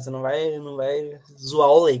 exato. Você não vai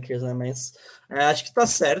zoar o Lakers, né? Mas acho que tá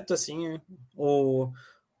certo, assim. O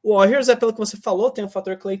Warriors é pelo que você falou, tem o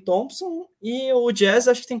fator Klay Thompson, e o Jazz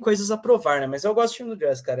acho que tem coisas a provar, né? Mas eu gosto do time do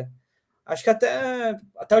Jazz, cara. Acho que até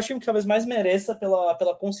o time que talvez mais mereça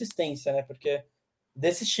pela consistência, né? Porque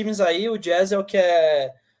desses times aí, o Jazz é o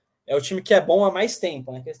time que é bom há mais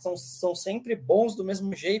tempo, né? Que eles são sempre bons do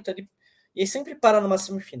mesmo jeito ali, e sempre param numa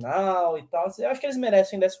semifinal e tal. Eu acho que eles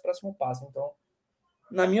merecem desse próximo passo. Então,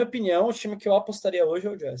 na minha opinião, o time que eu apostaria hoje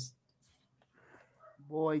é o Jazz.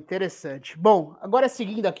 Boa, interessante. Bom, agora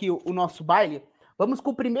seguindo aqui o nosso baile, vamos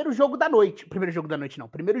com o primeiro jogo da noite. Primeiro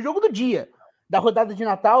jogo do dia, da rodada de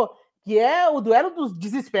Natal, que é o duelo dos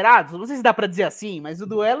desesperados. Não sei se dá para dizer assim, mas o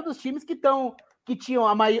duelo dos times que tinham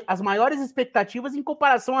as maiores expectativas em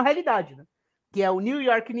comparação à realidade, né? Que é o New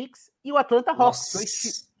York Knicks e o Atlanta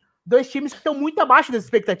Hawks. Dois times que estão muito abaixo das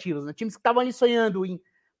expectativas, né? Times que estavam ali sonhando em,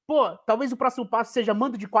 talvez o próximo passo seja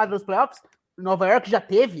mando de quadra nos playoffs. Nova York já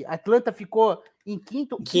teve, Atlanta ficou em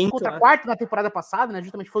quinto contra quarto na temporada passada, né?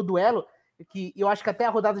 Justamente foi o duelo que eu acho que até a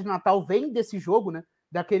rodada de Natal vem desse jogo, né?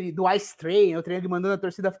 Do Ice Train, o trem mandando a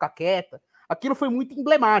torcida ficar quieta. Aquilo foi muito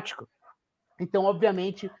emblemático. Então,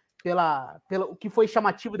 obviamente, pelo que foi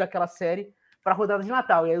chamativo daquela série para a rodada de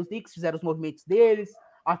Natal. E aí os Knicks fizeram os movimentos deles,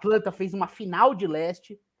 a Atlanta fez uma final de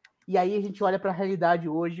leste, e aí a gente olha para a realidade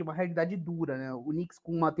hoje, uma realidade dura, né? O Knicks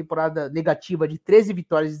com uma temporada negativa de 13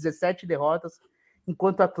 vitórias e 17 derrotas,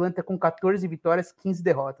 enquanto a Atlanta com 14 vitórias, 15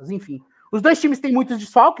 derrotas. Enfim, os dois times têm muitos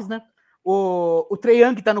desfalques, né? O Trae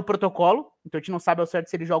Young tá no protocolo, então a gente não sabe ao certo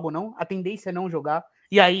se ele joga ou não. A tendência é não jogar,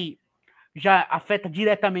 e aí já afeta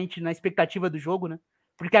diretamente na expectativa do jogo, né?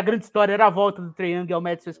 Porque a grande história era a volta do Trae Young ao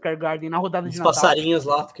Madison Square Garden na rodada de Natal. Os passarinhos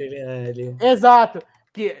lá, porque ele... Exato,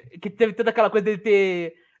 que teve toda aquela coisa dele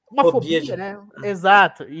ter uma fobia, né?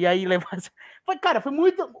 Exato, e aí foi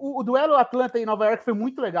muito... O duelo Atlanta e Nova York foi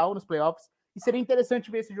muito legal nos playoffs, e seria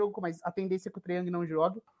interessante ver esse jogo, mas a tendência é que o Trae Young não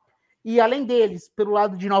jogue. E além deles, pelo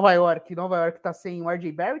lado de Nova York tá sem o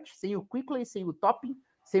RJ Barrett, sem o Quickley, sem o Toppin,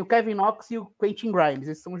 sem o Kevin Knox e o Quentin Grimes.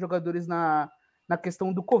 Esses são jogadores na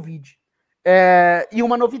questão do Covid. E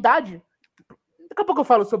uma novidade, daqui a pouco eu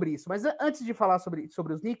falo sobre isso, mas antes de falar sobre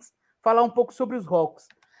os Knicks, falar um pouco sobre os Hawks.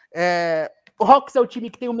 O Hawks é o time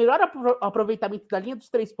que tem o melhor aproveitamento da linha dos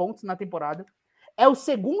 3 pontos na temporada, é o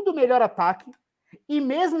segundo melhor ataque, e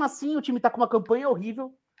mesmo assim o time tá com uma campanha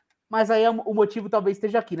horrível. Mas aí o motivo talvez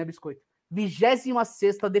esteja aqui, né, Biscoito?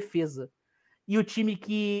 26ª defesa. E o time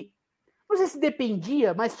que, não sei se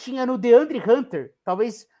dependia, mas tinha no DeAndre Hunter,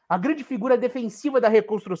 talvez a grande figura defensiva da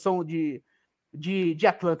reconstrução de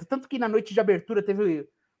Atlanta. Tanto que na noite de abertura teve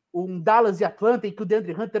um Dallas e Atlanta, em que o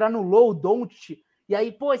DeAndre Hunter anulou o Doncic. E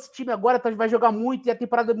aí, esse time agora vai jogar muito, e a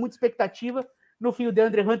temporada é muita expectativa. No fim, o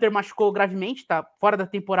DeAndre Hunter machucou gravemente, tá fora da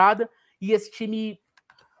temporada, e esse time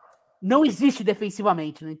não existe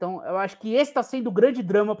defensivamente, né? Então, eu acho que esse está sendo o grande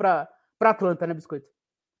drama para Atlanta, né, Biscoito?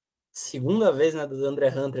 Segunda vez, né, do André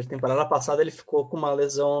Hunter. Temporada passada ele ficou com uma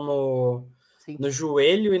lesão no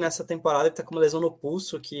joelho, e nessa temporada ele tá com uma lesão no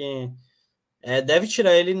pulso que deve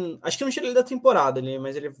tirar ele... Acho que não tira ele da temporada,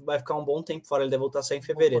 mas ele vai ficar um bom tempo fora, ele deve voltar só em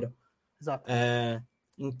fevereiro. Exato.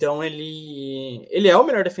 Então ele é o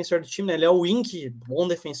melhor defensor do time, né? Ele é o wing, bom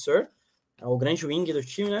defensor, é o grande wing do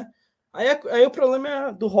time, né? Aí o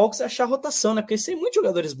problema do Hawks é achar a rotação, né? Porque eles têm muitos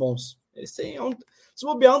jogadores bons. Eles têm se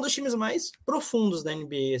bobear, um dos times mais profundos da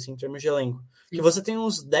NBA, assim, em termos de elenco. Sim. Que você tem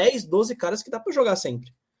uns 10, 12 caras que dá pra jogar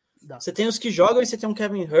sempre. Você tem os que jogam, e você tem o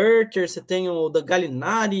Kevin Huerter, você tem o da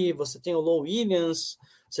Gallinari, você tem o Lou Williams,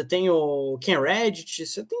 você tem o Ken Reddit,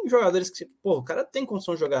 você tem jogadores que, pô, o cara tem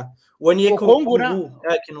condição de jogar. O Onyeka Congo, né?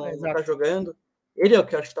 que não tá jogando. Ele é o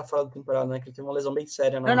que eu acho que tá fora da temporada, né? Que ele teve uma lesão bem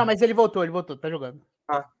séria. Não, mas ele voltou, tá jogando.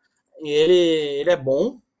 E ele é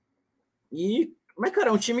bom. Mas, cara,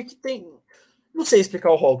 é um time que tem... Não sei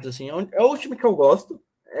explicar o Hawks, assim. É o time que eu gosto.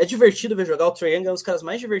 É divertido ver jogar. O Trae Young é um dos caras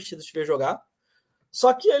mais divertidos de ver jogar.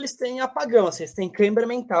 Só que eles têm apagão, assim. Eles têm câimbra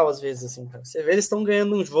mental, às vezes, assim. Cara. Você vê, eles estão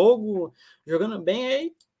ganhando um jogo, jogando bem,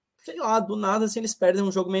 aí, sei lá, do nada, assim, eles perdem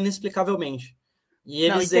um jogo meio inexplicavelmente. E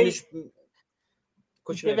eles...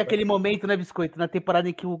 Teve aquele momento, né, Biscoito, na temporada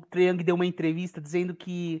em que o Trae Young deu uma entrevista dizendo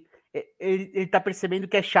que ele tá percebendo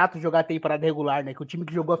que é chato jogar a temporada regular, né? Que o time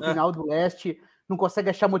que jogou a final do Leste não consegue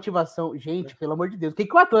achar motivação. Gente, pelo amor de Deus, o que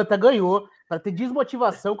o Atlanta ganhou pra ter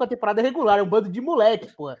desmotivação com a temporada regular? É um bando de moleque,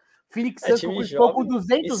 pô. Phoenix Suns conquistou com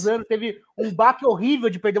 200 anos, teve um baque horrível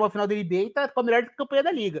de perder uma final da NBA e tá com a melhor campanha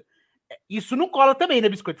da liga. Isso não cola também, né,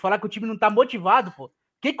 Biscoito? Falar que o time não tá motivado, pô. O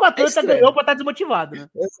que o Atlanta ganhou pra estar desmotivado, né?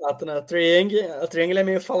 Exato, né? O Trae Young ele é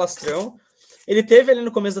meio falastrão. Ele teve ali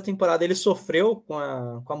no começo da temporada, ele sofreu com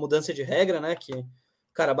a mudança de regra, né? Que,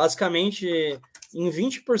 cara, basicamente, em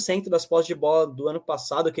 20% das posses de bola do ano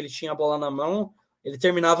passado, que ele tinha a bola na mão, ele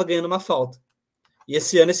terminava ganhando uma falta. E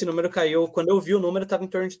esse ano esse número caiu, quando eu vi o número, estava em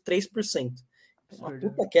torno de 3%. Uma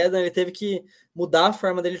puta queda, ele teve que mudar a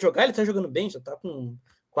forma dele jogar. Ele tá jogando bem, já tá com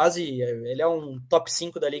quase... Ele é um top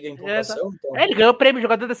 5 da liga em pontuação. Então, ele ganhou o prêmio de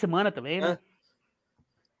jogador da semana também, né?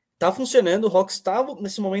 Tá funcionando, o Hawks tá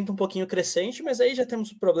nesse momento um pouquinho crescente, mas aí já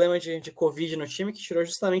temos o problema de Covid no time, que tirou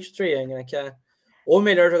justamente o Trae Young, né? Que é o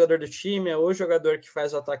melhor jogador do time, é o jogador que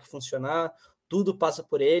faz o ataque funcionar, tudo passa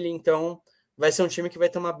por ele, então vai ser um time que vai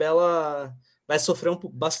ter uma bela... Vai sofrer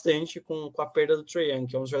bastante com a perda do Trae Young,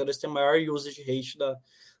 que é um dos jogadores que tem a maior usage rate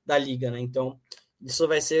da liga, né? Então, isso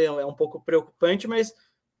vai ser um pouco preocupante, mas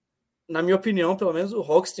na minha opinião, pelo menos o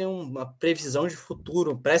Hawks tem uma previsão de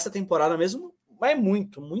futuro para essa temporada mesmo, vai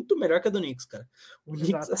muito, muito melhor que a do Knicks, cara. O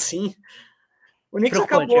Knicks, assim... O Knicks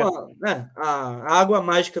acabou, né? A água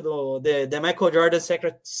mágica do The Michael Jordan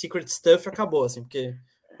Secret Stuff acabou, assim, porque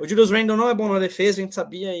o Julius Randle não é bom na defesa, a gente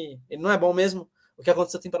sabia, e ele não é bom mesmo. O que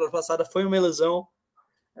aconteceu na temporada passada foi uma lesão.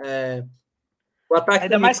 O ataque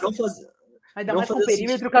ainda mais não fazia... Ainda mais com o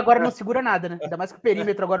perímetro que agora não segura nada, né? Ainda mais que o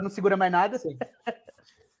perímetro agora não segura mais nada. Sim.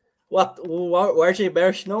 O RJ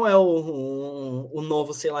Barrett não é o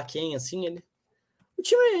novo sei lá quem, assim, o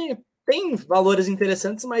time tem valores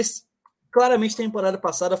interessantes, mas claramente a temporada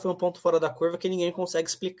passada foi um ponto fora da curva que ninguém consegue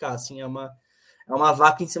explicar, assim, é uma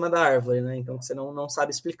vaca em cima da árvore, né, então você não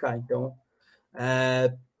sabe explicar, então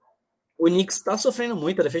o Knicks está sofrendo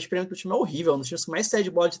muito, a defesa de perímetro do time é horrível, um dos times que mais cede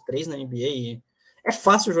bola de 3 na NBA, e é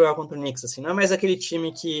fácil jogar contra o Knicks, assim, não é mais aquele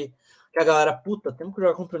time que a galera, puta, temos que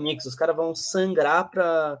jogar contra o Knicks, os caras vão sangrar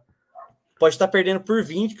pode estar perdendo por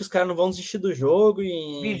 20, que os caras não vão desistir do jogo.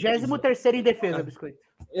 23º em defesa, Biscoito.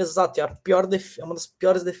 Exato, é uma das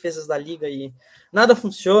piores defesas da liga e nada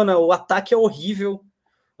funciona, o ataque é horrível,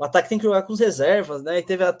 o ataque tem que jogar com os reservas, né? E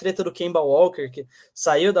teve a treta do Kemba Walker, que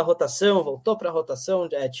saiu da rotação, voltou para a rotação,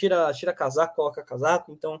 tira casaco, coloca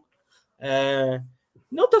casaco, então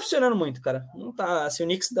não tá funcionando muito, cara. Não tá, assim, o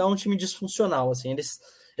Knicks dá um time disfuncional, assim,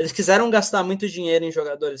 eles quiseram gastar muito dinheiro em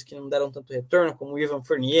jogadores que não deram tanto retorno, como o Evan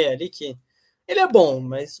Fournier ali, que ele é bom,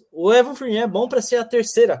 mas o Evan Fournier é bom para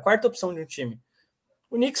ser a quarta opção de um time.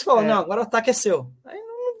 O Knicks falou, não, agora o ataque é seu. Aí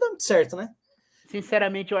não dá muito certo, né?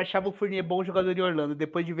 Sinceramente, eu achava o Fournier bom jogador de Orlando.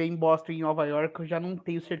 Depois de ver em Boston e em Nova York, eu já não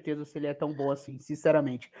tenho certeza se ele é tão bom assim,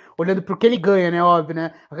 sinceramente. Olhando pro que ele ganha, né, óbvio,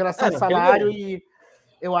 né? A relação ao salário e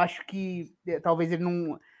eu acho que talvez ele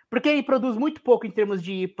não... Porque ele produz muito pouco em termos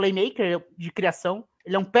de playmaker, de criação.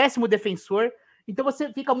 Ele é um péssimo defensor. Então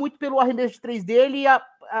você fica muito pelo arremesso de 3 dele e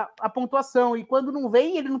a pontuação. E quando não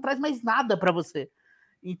vem, ele não traz mais nada para você.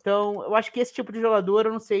 Então, eu acho que esse tipo de jogador,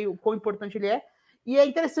 eu não sei o quão importante ele é. E é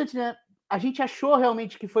interessante, né? A gente achou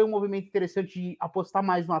realmente que foi um movimento interessante de apostar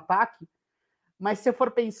mais no ataque, mas se você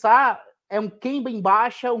for pensar, é um Kemba em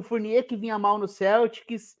baixa, um Fournier que vinha mal no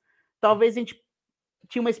Celtics, talvez a gente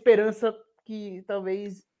tinha uma esperança que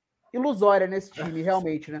talvez ilusória nesse time,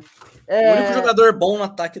 realmente, né? O único jogador bom no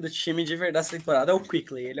ataque do time de verdade essa temporada é o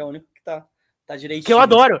Quickley, ele é o único que tá direitinho. Que eu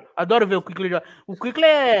adoro ver o Quickley jogar. O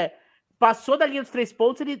Quickley passou da linha dos 3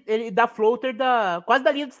 pontos, ele dá floater quase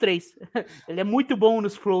da linha dos 3. Ele é muito bom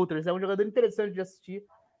nos floaters, é um jogador interessante de assistir.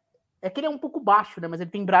 É que ele é um pouco baixo, né? Mas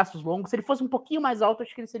ele tem braços longos. Se ele fosse um pouquinho mais alto,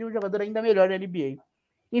 acho que ele seria um jogador ainda melhor na NBA.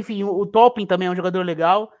 Enfim, o Toppin também é um jogador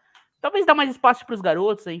legal. Talvez dá mais espaço para os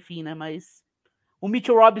garotos, enfim, né? Mas o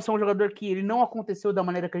Mitchell Robinson é um jogador que ele não aconteceu da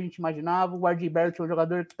maneira que a gente imaginava. O RJ Barrett é um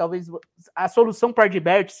jogador que talvez a solução para o RJ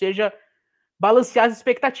Barrett seja balancear as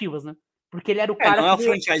expectativas, né? Porque ele era o cara não é o que...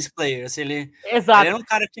 franchise player, assim, ele Exato. era um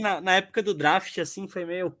cara que na época do draft, assim, foi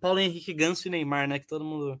meio Paulo Henrique Ganso e Neymar, né, que todo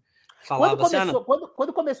mundo falava assim, não.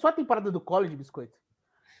 Quando começou a temporada do college, Biscoito,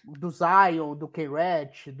 do Zion, do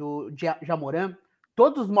K-Ret, do Jamoran,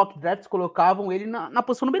 todos os mock drafts colocavam ele na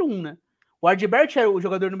posição número 1, né? O R.J. Barrett era o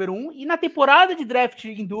jogador número 1, e na temporada de draft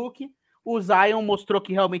em Duke, o Zion mostrou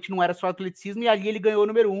que realmente não era só atleticismo, e ali ele ganhou o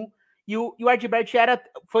número 1. E o R.J. Barrett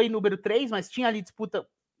foi número 3, mas tinha ali disputa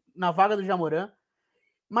na vaga do Jamoran.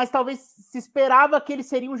 Mas talvez se esperava que ele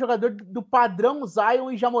seria um jogador do padrão Zion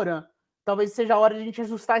e Jamoran. Talvez seja a hora de a gente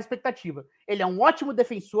ajustar a expectativa. Ele é um ótimo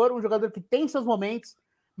defensor, um jogador que tem seus momentos,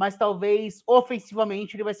 mas talvez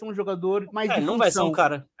ofensivamente ele vai ser um jogador mais de Ele não função. vai ser um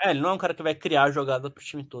cara. Ele não é um cara que vai criar a jogada pro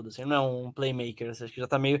time todo. Assim, ele não é um playmaker. Assim, acho que já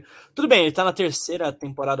tá meio. Tudo bem, ele tá na terceira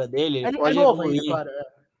temporada dele, ele pode novo evoluir. ainda, claro.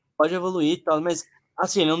 Pode evoluir e tal, mas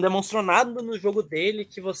assim, ele não demonstrou nada no jogo dele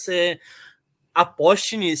que você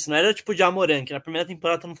aposte nisso. Não era tipo de Amoran, que na primeira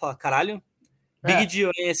temporada todo mundo fala, caralho, big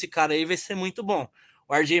deal, hein? Esse cara aí vai ser muito bom.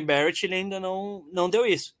 O R.J. Barrett, ele ainda não deu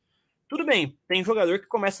isso. Tudo bem, tem jogador que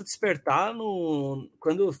começa a despertar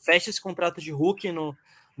quando fecha esse contrato de rookie, no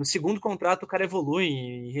segundo contrato o cara evolui,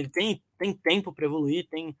 ele tem tempo para evoluir,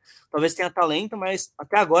 talvez tenha talento, mas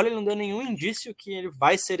até agora ele não deu nenhum indício que ele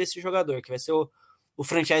vai ser esse jogador, que vai ser o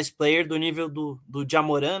franchise player do nível do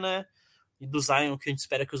Jamoran, né, e do Zion, que a gente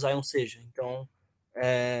espera que o Zion seja. Então,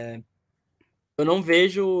 eu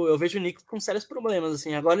vejo o Knicks com sérios problemas,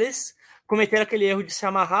 assim. Agora eles cometeram aquele erro de se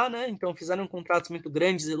amarrar, né? Então fizeram contratos muito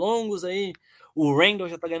grandes e longos aí. O Randall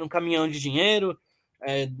já tá ganhando um caminhão de dinheiro.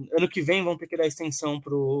 Ano que vem vão ter que dar extensão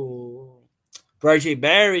pro R.J.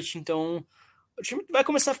 Barrett. Então o time vai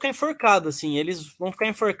começar a ficar enforcado, assim. Eles vão ficar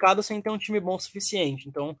enforcados sem ter um time bom o suficiente.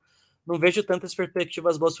 Então não vejo tantas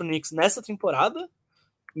perspectivas boas pro Knicks nessa temporada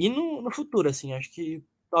e no futuro, assim. Acho que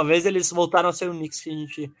talvez eles voltaram a ser o Knicks que a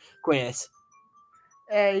gente conhece.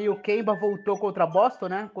 E o Kemba voltou contra Boston,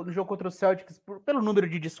 né? No jogo contra o Celtics, pelo número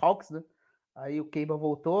de desfalques, né? Aí o Kemba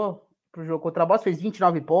voltou pro jogo contra Boston, fez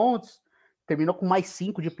 29 pontos, terminou com mais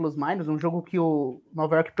 5 de plus-minus, um jogo que o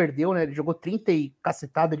Nova York perdeu, né? Ele jogou 30 e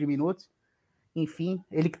cacetada de minutos. Enfim,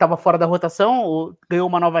 ele que estava fora da rotação, ganhou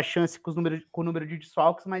uma nova chance com o número de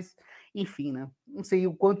desfalques, mas enfim, né? Não sei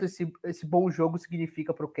o quanto esse bom jogo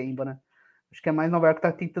significa pro Kemba, né? Acho que é mais Nova York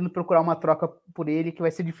tá tentando procurar uma troca por ele que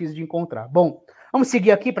vai ser difícil de encontrar. Bom, vamos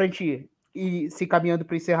seguir aqui para a gente ir se caminhando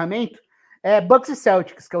para o encerramento. Bucks e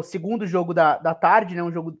Celtics, que é o segundo jogo da tarde, né?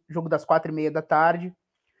 Um jogo das 4:30 da tarde.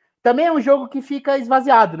 Também é um jogo que fica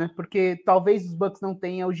esvaziado, né? Porque talvez os Bucks não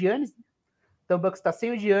tenham o Giannis. Então o Bucks está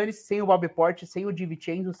sem o Giannis, sem o Bobby Portis, sem o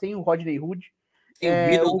DiVincenzo, sem o Rodney Hood.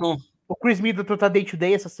 O Chris Middleton tá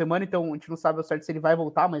day-to-day essa semana, então a gente não sabe ao certo se ele vai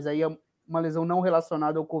voltar, mas aí é uma lesão não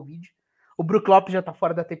relacionada ao Covid. O Brook Lopes já tá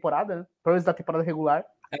fora da temporada, né? Pelo menos da temporada regular.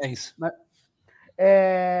 É isso. Né?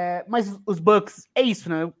 Mas os Bucks, é isso,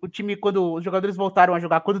 né? O time, quando os jogadores voltaram a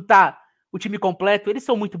jogar, quando tá o time completo, eles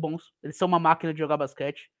são muito bons. Eles são uma máquina de jogar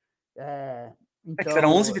basquete. Então,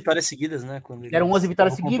 tiveram 11 vitórias seguidas, né? Eram 11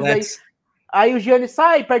 vitórias seguidas. Aí o Giannis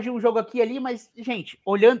sai, perde um jogo aqui e ali, mas, gente,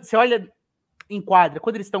 você olha em quadra,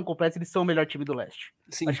 quando eles estão completos, eles são o melhor time do leste.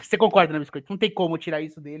 Sim. Acho que você concorda, né, Biscoito? Não tem como tirar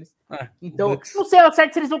isso deles. Então, não sei ao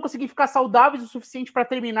certo se eles vão conseguir ficar saudáveis o suficiente para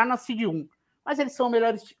terminar na Seed 1, mas eles são o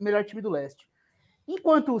melhor time do leste.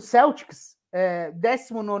 Enquanto o Celtics,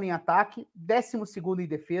 19º em ataque, 12º em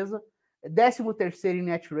defesa, 13º em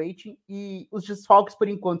net rating, e os desfalques, por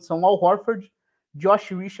enquanto, são Al Horford,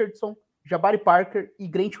 Josh Richardson, Jabari Parker e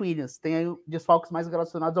Grant Williams. Tem aí desfalques mais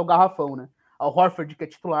relacionados ao garrafão, né? Ao Horford, que é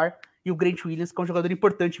titular, e o Grant Williams, que é um jogador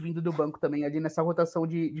importante vindo do banco também, ali nessa rotação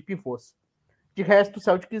de pivôs. De resto, o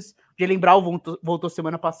Celtics, Jaylen Brown voltou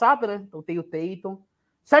semana passada, né? Então tem o Tatum. O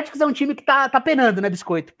Celtics é um time que tá penando, né,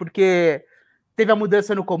 Biscoito? Porque teve a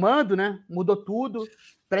mudança no comando, né? Mudou tudo.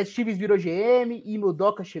 Brad Stevens virou GM, e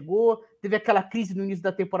Udoka chegou. Teve aquela crise no início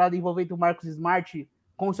da temporada envolvendo o Marcus Smart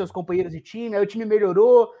com seus companheiros de time. Aí o time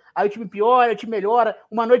melhorou, aí o time piora, aí o time melhora.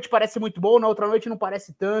 Uma noite parece muito bom, na outra noite não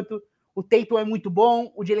parece tanto. O Tatum é muito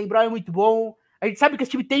bom, o Jaylen Brown é muito bom. A gente sabe que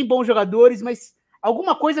esse time tem bons jogadores, mas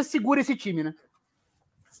alguma coisa segura esse time, né?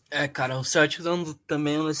 Cara, o Celtics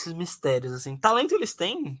também um desses mistérios, assim. Talento eles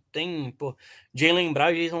têm, pô, Jaylen Brown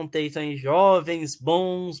e Jason Tatum jovens,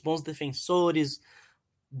 bons defensores,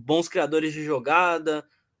 bons criadores de jogada.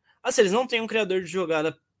 Assim, eles não têm um criador de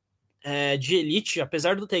jogada de elite,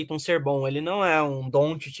 apesar do Tatum ser bom, ele não é um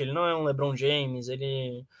Doncic, ele não é um LeBron James,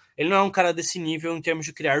 ele não é um cara desse nível em termos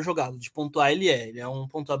de criar jogada, de pontuar ele é um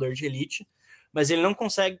pontuador de elite, mas ele não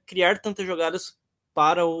consegue criar tantas jogadas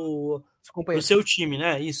para o seu time,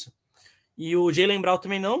 né, isso. E o Jaylen Brown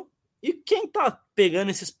também não, E quem tá pegando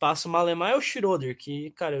esse espaço malemar é o Schroeder,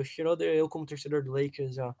 que, cara, o Schroeder, eu como torcedor do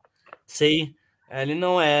Lakers já sei, ele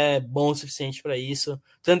não é bom o suficiente para isso.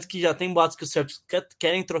 Tanto que já tem boatos que os Celtics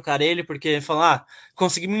querem trocar ele, porque falam,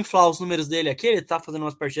 conseguimos inflar os números dele aqui, ele tá fazendo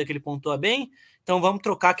umas partidas que ele pontua bem, então vamos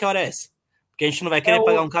trocar, que hora é essa? Porque a gente não vai querer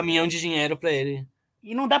pagar um caminhão de dinheiro para ele.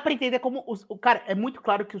 E não dá para entender como o cara, é muito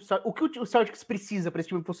claro que o que o Celtics precisa para esse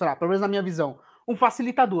time funcionar, pelo menos na minha visão, um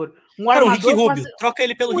facilitador, um cara, armador, o Ricky Rubio, troca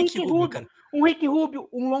ele pelo Ricky Rubio, cara. Um Ricky Rubio,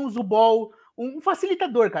 um Lonzo Ball, um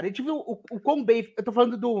facilitador, cara. A gente viu o quão bem, eu tô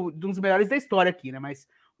falando de um dos melhores da história aqui, né, mas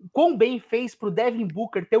o quão bem fez pro Devin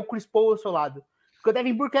Booker ter o Chris Paul ao seu lado. Porque o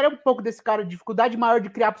Devin Booker era um pouco desse cara, de dificuldade maior de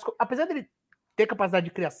criar, apesar dele ter capacidade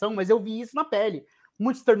de criação, mas eu vi isso na pele.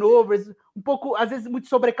 Muitos turnovers, um pouco, às vezes, muito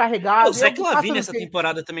sobrecarregado. O Zach LaVine essa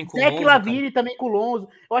temporada também com o Lonzo. Zach LaVine também com o Lonzo.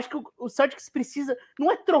 Eu acho que o Celtics precisa,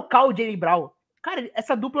 não é trocar o Jaylen Brown. Cara,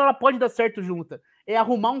 essa dupla ela pode dar certo junta. É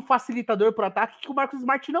arrumar um facilitador pro ataque que o Marcus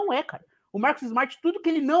Smart não é, cara. O Marcus Smart, tudo que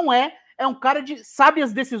ele não é um cara de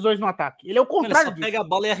sábias decisões no ataque. Ele é o contrário disso. Ele só pega a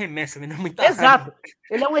bola e arremessa, me dá muita Exato. Raiva.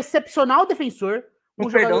 Ele é um excepcional defensor.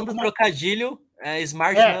 Perdão do trocadilho,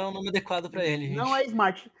 Smart não é o nome adequado para ele, gente. Não é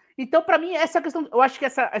Smart. Então, para mim, essa questão, eu acho que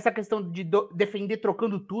essa questão de defender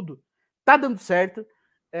trocando tudo tá dando certo.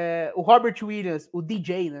 O Robert Williams, o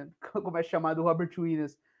DJ, né? Como é chamado o Robert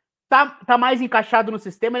Williams, tá mais encaixado no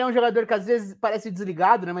sistema. Ele é um jogador que às vezes parece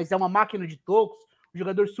desligado, né? Mas é uma máquina de tocos, um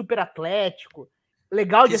jogador super atlético,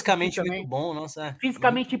 legal de assistir fisicamente muito bom, nossa.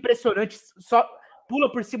 Fisicamente impressionante, só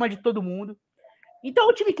pula por cima de todo mundo. Então,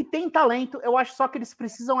 o time que tem talento, eu acho só que eles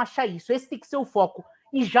precisam achar isso. Esse tem que ser o foco.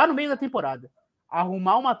 E já no meio da temporada,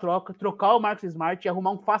 arrumar uma trocar o Marcus Smart e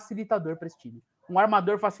arrumar um facilitador para esse time. Um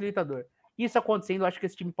armador facilitador. Isso acontecendo, eu acho que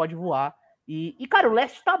esse time pode voar. E cara, o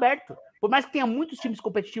leste tá aberto. Por mais que tenha muitos times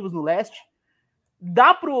competitivos no leste,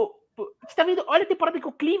 dá pro... Você tá vendo? Olha a temporada que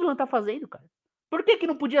o Cleveland tá fazendo, cara. Por que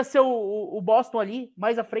não podia ser o Boston ali,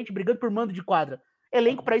 mais à frente, brigando por mando de quadra?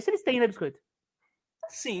 Elenco para isso eles têm, né, Biscoito?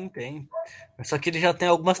 Sim, tem. Só que ele já tem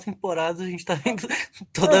algumas temporadas, a gente tá vendo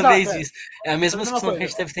toda vez isso. É a mesma discussão que a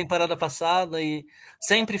gente teve temporada passada e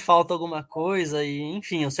sempre falta alguma coisa. E,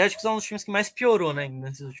 enfim, o Celtics é um dos times que mais piorou, né,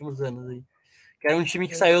 nesses últimos anos. Aí. Que era um time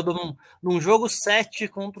que saiu de um jogo 7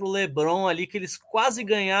 contra o LeBron ali, que eles quase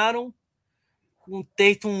ganharam com o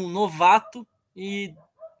Tatum novato e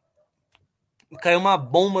caiu uma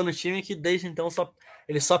bomba no time que desde então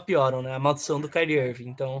eles só pioram, né? A maldição do Kyrie Irving.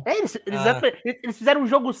 Então, eles fizeram um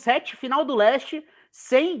jogo 7, final do leste,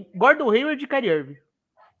 sem Gordon Hayward e Kyrie Irving.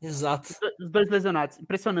 Exato. Os dois lesionados.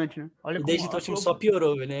 Impressionante, né? Olha e desde então o time só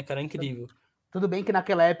piorou, né, cara? É incrível. Tudo bem que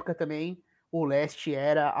naquela época também o leste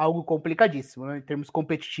era algo complicadíssimo, né? Em termos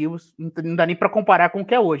competitivos. Não dá nem para comparar com o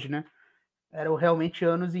que é hoje, né? Eram realmente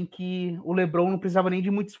anos em que o LeBron não precisava nem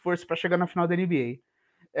de muito esforço para chegar na final da NBA.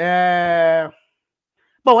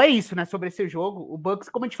 Bom, é isso, né, sobre esse jogo. O Bucks,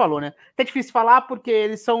 como a gente falou, né, até difícil falar porque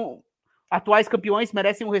eles são atuais campeões,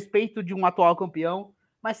 merecem o respeito de um atual campeão,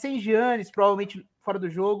 mas sem Giannis, provavelmente fora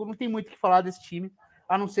do jogo, não tem muito o que falar desse time,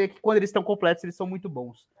 a não ser que quando eles estão completos, eles são muito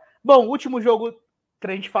bons. Bom, o último jogo que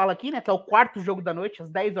a gente fala aqui, né, que é o quarto jogo da noite,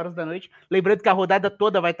 às 10 horas da noite, lembrando que a rodada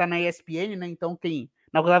toda vai estar na ESPN, né, então quem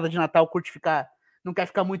na rodada de Natal curte não quer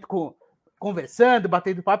ficar muito conversando,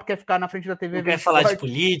 batendo papo, quer ficar na frente da TV. Não quer falar de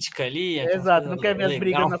política ali. Exato, não quer ver as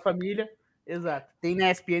brigas na família. Exato. Tem na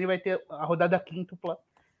ESPN, vai ter a rodada quíntupla.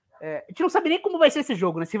 A gente não sabe nem como vai ser esse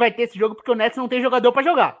jogo, né? Se vai ter esse jogo, porque o Nets não tem jogador para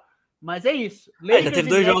jogar. Mas é isso. Já teve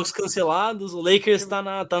 2 jogos cancelados, o Lakers tá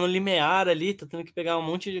no limiar ali, tá tendo que pegar um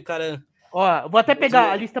monte de cara... Ó, vou até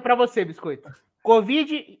pegar a lista para você, Biscoito.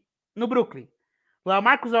 Covid no Brooklyn.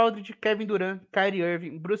 Lamarcus Aldridge, Kevin Durant, Kyrie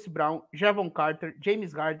Irving, Bruce Brown, Javon Carter,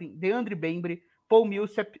 James Harden, DeAndre Bembry, Paul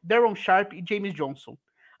Millsap, Daron Sharp e James Johnson.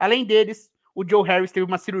 Além deles, o Joe Harris teve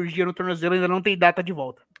uma cirurgia no tornozelo e ainda não tem data de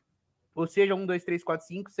volta. Ou seja, 1, 2, 3, 4,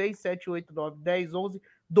 5, 6, 7, 8, 9, 10, 11,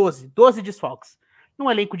 12. 12 desfalques.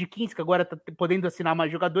 Num elenco de 15, que agora tá podendo assinar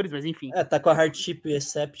mais jogadores, mas enfim. Tá com a Hardship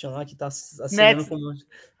Exception lá, que tá assinando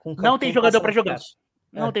com não tem jogador para jogar.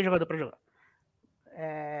 Não tem jogador para jogar.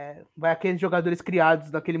 Vai aqueles jogadores criados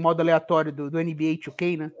daquele modo aleatório do NBA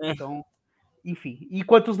 2K, né? Então, enfim.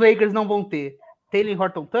 Enquanto os Lakers não vão ter Taylor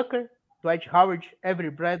Horton Tucker, Dwight Howard, Avery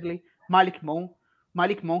Bradley, Malik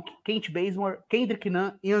Monk, Kent Bazemore, Kendrick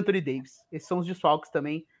Nunn e Anthony Davis. Esses são os desfalques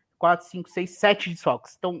também. 4, 5, 6, 7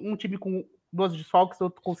 desfalques. Então, um time com 12 desfalques,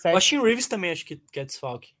 outro com 7. Austin Reeves também acho que é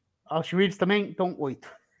desfalque. Austin Reeves também? Então,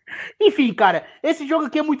 8. Enfim, cara, esse jogo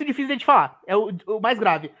aqui é muito difícil de falar. É o mais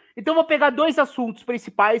grave. Então, eu vou pegar 2 assuntos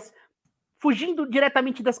principais, fugindo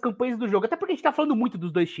diretamente das campanhas do jogo. Até porque a gente tá falando muito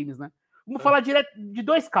dos 2 times, né? Vamos falar direto de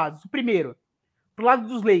 2 casos. O primeiro, pro lado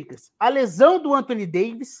dos Lakers, a lesão do Anthony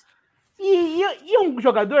Davis E um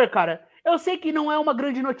jogador, cara, eu sei que não é uma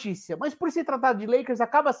grande notícia, mas por se tratar de Lakers,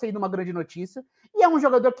 acaba sendo uma grande notícia. E é um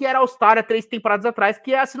jogador que era All-Star há 3 temporadas atrás,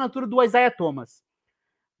 que é a assinatura do Isaiah Thomas.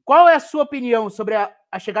 Qual é a sua opinião sobre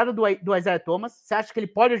a chegada do Isaiah Thomas? Você acha que ele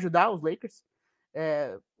pode ajudar os Lakers?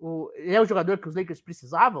 Ele é o jogador que os Lakers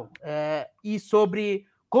precisavam? E sobre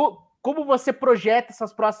como você projeta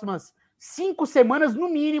essas próximas 5 semanas, no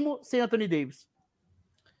mínimo, sem Anthony Davis?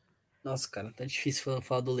 Nossa, cara, tá difícil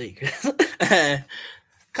falar do Lakers.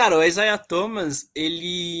 Cara, o Isaiah Thomas,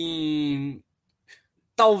 ele...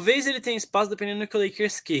 Talvez ele tenha espaço dependendo do que o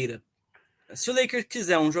Lakers queira. Se o Lakers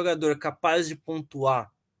quiser um jogador capaz de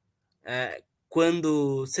pontuar,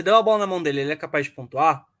 quando você deu a bola na mão dele, ele é capaz de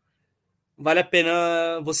pontuar, vale a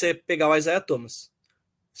pena você pegar o Isaiah Thomas.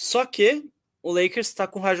 Só que o Lakers está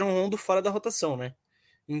com o Rajon Rondo fora da rotação, né?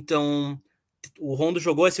 Então, o Rondo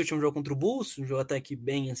jogou esse último jogo contra o Bulls, um jogo até que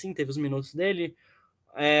bem assim, teve os minutos dele.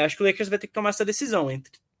 Acho que o Lakers vai ter que tomar essa decisão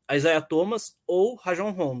entre Isaiah Thomas ou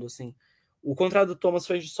Rajon Rondo, assim. O contrato do Thomas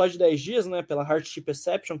foi só de 10 dias, né? Pela hardship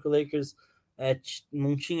exception, que o Lakers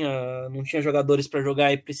não tinha jogadores para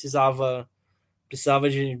jogar e precisava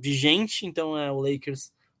de gente, então o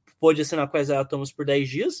Lakers pôde assinar com o Isaiah Thomas por 10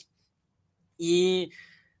 dias.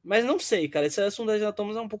 Mas não sei, cara, esse assunto da Isaiah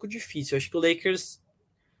Thomas é um pouco difícil. Eu acho que o Lakers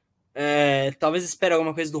talvez espere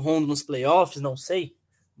alguma coisa do Rondo nos playoffs, não sei,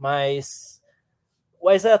 mas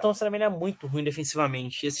o Isaiah Thomas também é muito ruim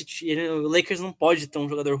defensivamente. O Lakers não pode ter um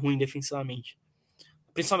jogador ruim defensivamente,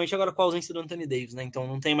 principalmente agora com a ausência do Anthony Davis, né? Então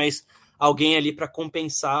não tem mais alguém ali para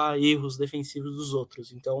compensar erros defensivos dos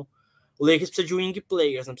outros. Então o Lakers precisa de wing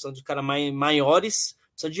players, né? Precisa de caras maiores,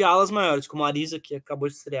 precisa de alas maiores, como a Ariza, que acabou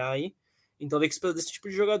de estrear aí. Então o Lakers precisa desse tipo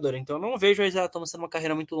de jogador. Então eu não vejo o Isaiah Thomas tendo uma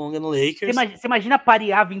carreira muito longa no Lakers. Você imagina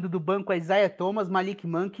parear vindo do banco a Isaiah Thomas, Malik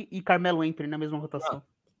Monk e Carmelo Anthony na mesma rotação?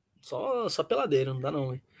 Só peladeiro, não dá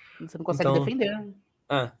não. Hein? Você não consegue defender.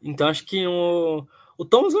 Então acho que o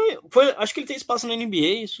Thomas acho que ele tem espaço na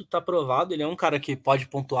NBA, isso tá provado. Ele é um cara que pode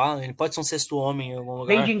pontuar, ele pode ser um sexto homem em algum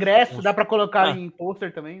lugar. Vem de ingresso, dá pra colocar em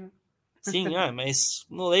pôster também, né? Sim, mas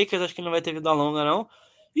no Lakers acho que não vai ter vida longa, não.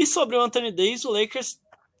 E sobre o Anthony Davis, o Lakers,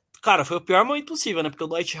 cara, foi o pior momento possível, né? Porque o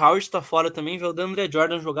Dwight Howard tá fora também, ver o DeAndre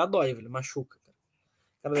Jordan jogar dói, velho, machuca.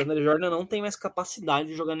 Cara, o DeAndre Jordan não tem mais capacidade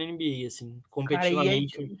de jogar na NBA, assim,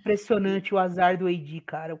 competitivamente. Cara, é impressionante o azar do AD,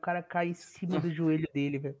 cara. O cara cai em cima do joelho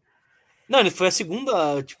dele, velho. Não, ele foi a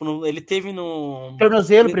segunda, tipo, ele teve no...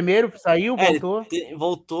 Tornozelo primeiro, saiu, voltou.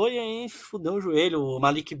 Voltou e aí fudeu o joelho. O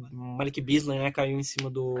Malik Beasley, né, caiu em cima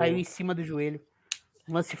do joelho.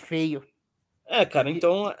 Um lance feio. Cara,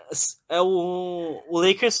 então o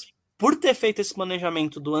Lakers, por ter feito esse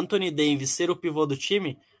planejamento do Anthony Davis ser o pivô do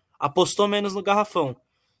time, apostou menos no garrafão.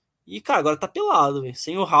 E, cara, agora tá pelado, véio.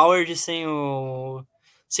 Sem o Howard, sem o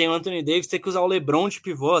Anthony Davis, ter que usar o LeBron de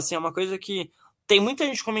pivô, assim, é uma coisa que tem muita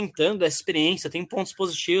gente comentando, essa experiência, tem pontos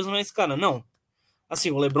positivos, mas, cara, não.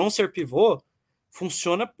 Assim, o LeBron ser pivô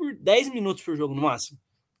funciona por 10 minutos por jogo, no máximo.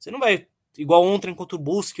 Você não vai, igual ontem contra o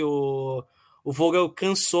Bulls, que o Vogel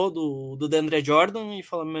cansou do DeAndre Jordan e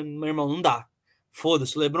falou, meu irmão, não dá.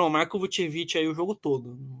 Foda-se, o LeBron marca o Vucevic aí o jogo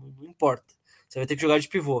todo, não importa. Você vai ter que jogar de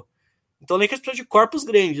pivô. Então o Lakers precisa de corpos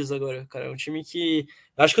grandes agora, cara. É um time que...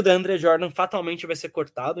 Eu acho que o DeAndre Jordan fatalmente vai ser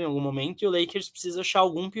cortado em algum momento e o Lakers precisa achar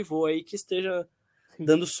algum pivô aí que esteja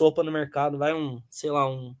dando sopa no mercado. Vai O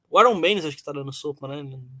Aaron Baines acho que tá dando sopa,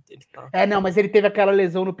 né? Ele tá... não, mas ele teve aquela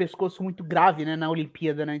lesão no pescoço muito grave, né, na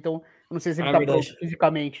Olimpíada, né? Então, eu não sei se ele tá pronto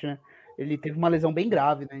fisicamente, né? Ele teve uma lesão bem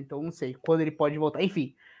grave, né? Então, não sei quando ele pode voltar.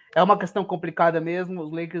 Enfim, é uma questão complicada mesmo.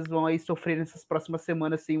 Os Lakers vão aí sofrer nessas próximas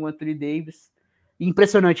semanas sem o Anthony Davis.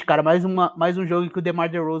 Impressionante, cara. Mais um jogo que o DeMar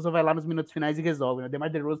DeRozan vai lá nos minutos finais e resolve, né? O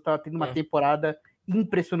DeMar DeRozan tá tendo uma temporada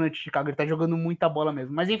impressionante de Chicago. Ele tá jogando muita bola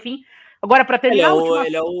mesmo. Mas, enfim, agora pra terminar...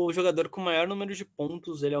 Ele é o jogador com o maior número de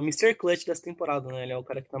pontos. Ele é o Mr. Clutch dessa temporada, né? Ele é o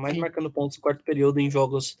cara que tá mais marcando pontos no quarto período em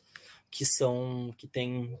jogos que são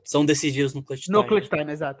decididos no clutch time. No clutch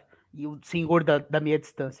time, exato. E o senhor da meia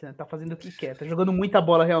distância, né? Tá fazendo o que quer, tá jogando muita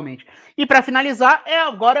bola realmente. E para finalizar,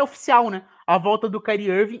 agora é oficial, né? A volta do Kyrie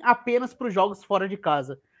Irving apenas para os jogos fora de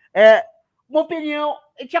casa. Uma opinião,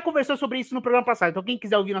 a gente já conversou sobre isso no programa passado, então quem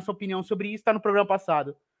quiser ouvir nossa opinião sobre isso, tá no programa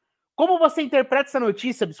passado. Como você interpreta essa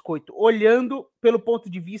notícia, Biscoito, olhando pelo ponto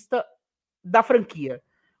de vista da franquia?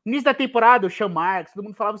 No início da temporada, o Sean Marks, todo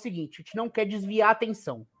mundo falava o seguinte, a gente não quer desviar a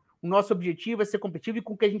atenção. O nosso objetivo é ser competitivo e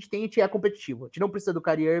com o que a gente tem, a gente é competitivo. A gente não precisa do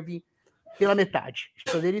Kyrie Irving pela metade. A gente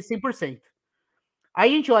precisa dele 100%.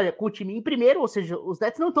 Aí a gente olha com o time em primeiro, ou seja, os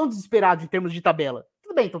Nets não estão desesperados em termos de tabela.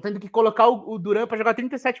 Tudo bem, estão tendo que colocar o Durant para jogar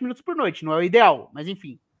 37 minutos por noite. Não é o ideal, mas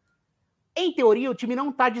enfim. Em teoria, o time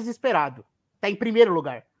não está desesperado. Está em primeiro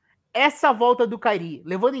lugar. essa volta do Kyrie,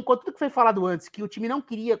 levando em conta tudo que foi falado antes, que o time não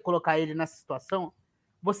queria colocar ele nessa situação,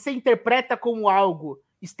 você interpreta como algo,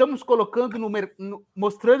 estamos colocando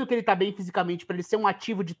mostrando que ele tá bem fisicamente para ele ser um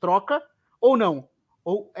ativo de troca, ou não?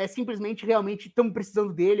 Ou é simplesmente, realmente, estamos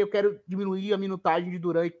precisando dele, eu quero diminuir a minutagem de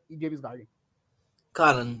Durant e James Harden?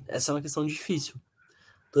 Cara, essa é uma questão difícil.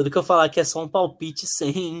 Tudo que eu falar aqui é só um palpite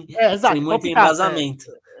sem exato, muito embasamento.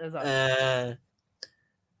 Exato.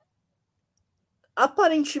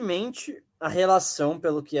 Aparentemente, a relação,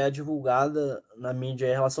 pelo que é divulgada na mídia,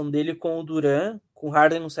 a relação dele com o Durant, com o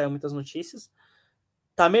Harden não saiu muitas notícias,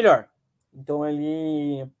 tá melhor. Então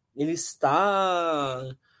ele está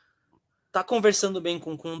conversando bem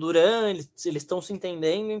com o Durant, eles estão se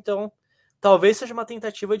entendendo, então talvez seja uma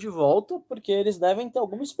tentativa de volta, porque eles devem ter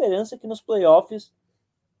alguma esperança que nos playoffs.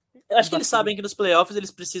 Eu acho que eles sabem que nos playoffs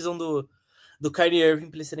eles precisam do Kyrie Irving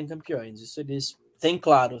para eles serem campeões. Isso eles têm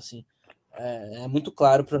claro, assim. É muito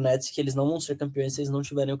claro pro Nets que eles não vão ser campeões se eles não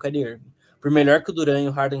tiverem o Kyrie Irving. Por melhor que o Durant e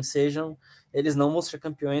o Harden sejam, eles não vão ser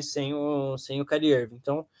campeões sem o Kyrie Irving.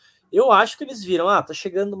 Então, eu acho que eles viram, tá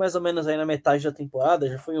chegando mais ou menos aí na metade da temporada,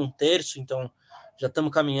 já foi 1/3, então já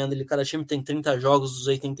estamos caminhando, cada time tem 30 jogos dos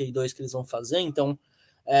 82 que eles vão fazer, então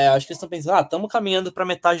acho que eles estão pensando, estamos caminhando para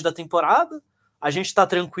metade da temporada, a gente está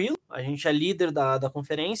tranquilo, a gente é líder da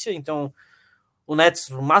conferência, então o Nets,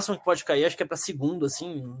 o máximo que pode cair, acho que é para segundo,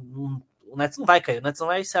 assim, o Nets não vai cair, o Nets não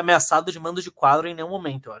vai ser ameaçado de mando de quadro em nenhum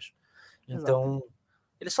momento, eu acho. Então, exato.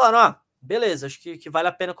 Eles falaram, beleza, acho que vale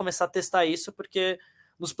a pena começar a testar isso, porque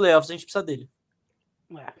nos playoffs a gente precisa dele.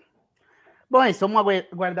 Bom, é isso, vamos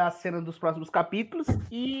aguardar a cena dos próximos capítulos.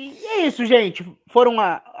 E é isso, gente. Foram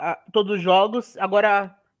todos os jogos.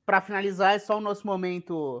 Agora, para finalizar, é só o nosso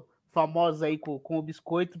momento famoso aí com o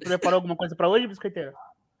Biscoito. Preparou alguma coisa para hoje, Biscoiteiro?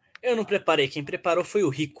 Eu não preparei. Quem preparou foi o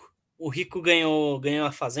Rico. O Rico ganhou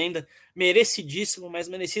a Fazenda. Merecidíssimo, mais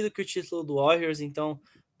merecido que o título do Warriors. Então,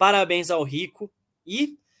 parabéns ao Rico.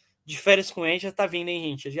 E de férias com ele já tá vindo, hein,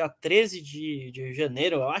 gente? É dia 13 de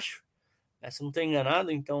janeiro, eu acho. Se eu não estou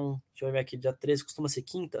enganado, então, deixa eu ver aqui, dia 13 costuma ser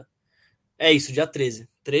quinta? É isso, dia 13.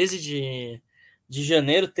 13 de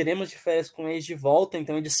janeiro, teremos de férias com eles de volta,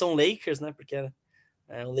 então eles são Lakers, né, porque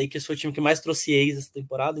o Lakers foi o time que mais trouxe ex essa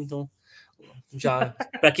temporada, então, já,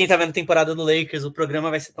 para quem tá vendo a temporada do Lakers, o programa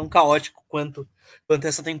vai ser tão caótico quanto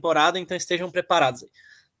essa temporada, então estejam preparados.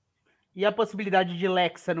 E a possibilidade de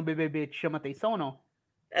Lexa no BBB te chama atenção ou não?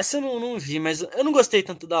 Essa eu não vi, mas eu não gostei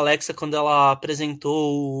tanto da Alexa quando ela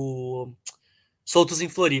apresentou o Soltos em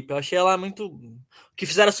Floripa. Eu achei ela muito... que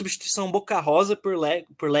fizeram a substituição Boca Rosa por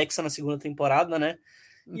Lexa na segunda temporada, né?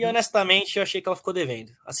 E honestamente eu achei que ela ficou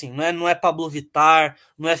devendo. Assim, não é Pablo Vittar,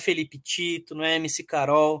 não é Felipe Tito, não é MC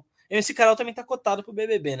Carol. A MC Carol também tá cotada pro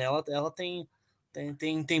BBB, né? Ela tem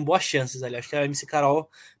boas chances ali. Acho que a MC Carol...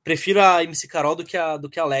 prefiro a MC Carol do que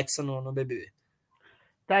a Alexa no BBB.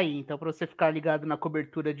 Tá aí, então para você ficar ligado na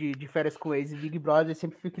cobertura de férias com ex e Big Brother,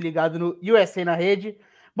 sempre fique ligado no USA na Rede.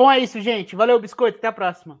 Bom, é isso, gente. Valeu, Biscoito. Até a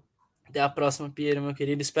próxima. Até a próxima, Piero, meu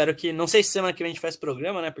querido. Espero que... não sei se semana que vem a gente faz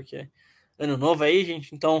programa, né? Porque ano novo aí,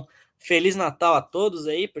 gente. Então, Feliz Natal a todos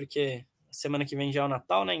aí, porque semana que vem já é o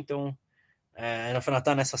Natal, né? Então, não foi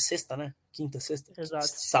Natal nessa sexta, né? Quinta, sexta?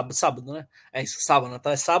 Exato. Sábado, né? É isso, sábado.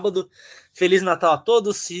 Natal é sábado. Feliz Natal a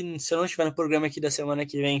todos. Se eu não estiver no programa aqui da semana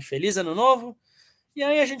que vem, feliz ano novo. E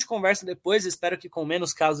aí a gente conversa depois, espero que com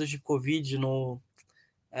menos casos de Covid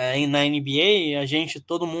na NBA,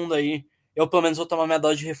 todo mundo aí, eu pelo menos vou tomar minha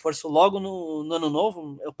dose de reforço logo no ano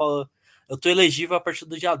novo, eu tô elegível a partir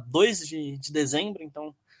do dia 2 de dezembro,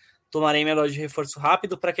 então tomarei minha dose de reforço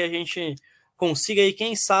rápido para que a gente consiga aí,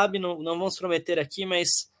 quem sabe, não vamos prometer aqui,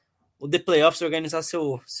 mas o The Playoffs organizar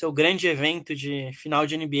seu grande evento de final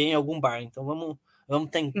de NBA em algum bar, então vamos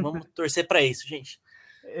torcer para isso, gente.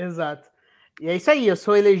 Exato. E é isso aí, eu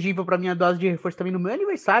sou elegível para minha dose de reforço também no meu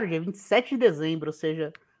aniversário, dia 27 de dezembro, ou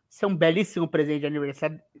seja, isso é um belíssimo presente de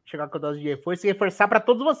aniversário, chegar com a dose de reforço e reforçar para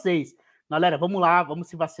todos vocês. Galera, vamos lá, vamos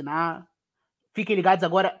se vacinar. Fiquem ligados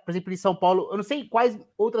agora, por exemplo, em São Paulo, eu não sei quais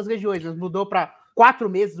outras regiões, mas mudou para 4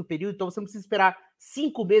 meses o período, então você não precisa esperar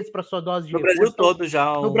 5 meses para sua dose de reforço. No Brasil todo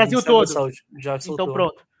já. No Brasil todo. Saúde, já soltou. Então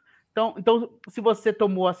pronto. Então, se você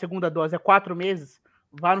tomou a segunda dose há 4 meses,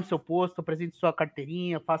 vá no seu posto, apresente sua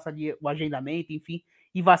carteirinha, faça ali o agendamento, enfim,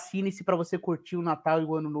 e vacine-se para você curtir o Natal e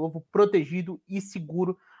o Ano Novo protegido e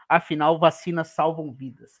seguro. Afinal, vacinas salvam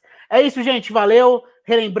vidas. É isso, gente. Valeu.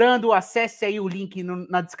 Relembrando, acesse aí o link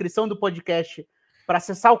na descrição do podcast para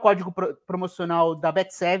acessar o código promocional da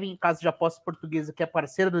Bet7, Casa de Apostas Portuguesa, que é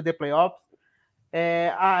parceira do The Playoffs.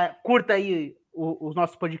 Curta aí os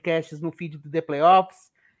nossos podcasts no feed do The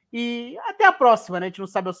Playoffs. E até a próxima, né? A gente não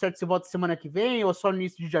sabe ao certo se volta semana que vem ou só no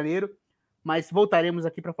início de janeiro. mas voltaremos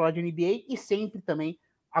aqui para falar de NBA e sempre também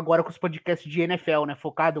agora com os podcasts de NFL, né?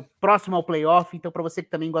 Focado próximo ao playoff. Então, para você que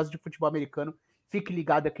também gosta de futebol americano, fique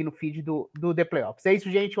ligado aqui no feed do The Playoffs. É isso,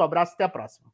 gente. Um abraço, até a próxima.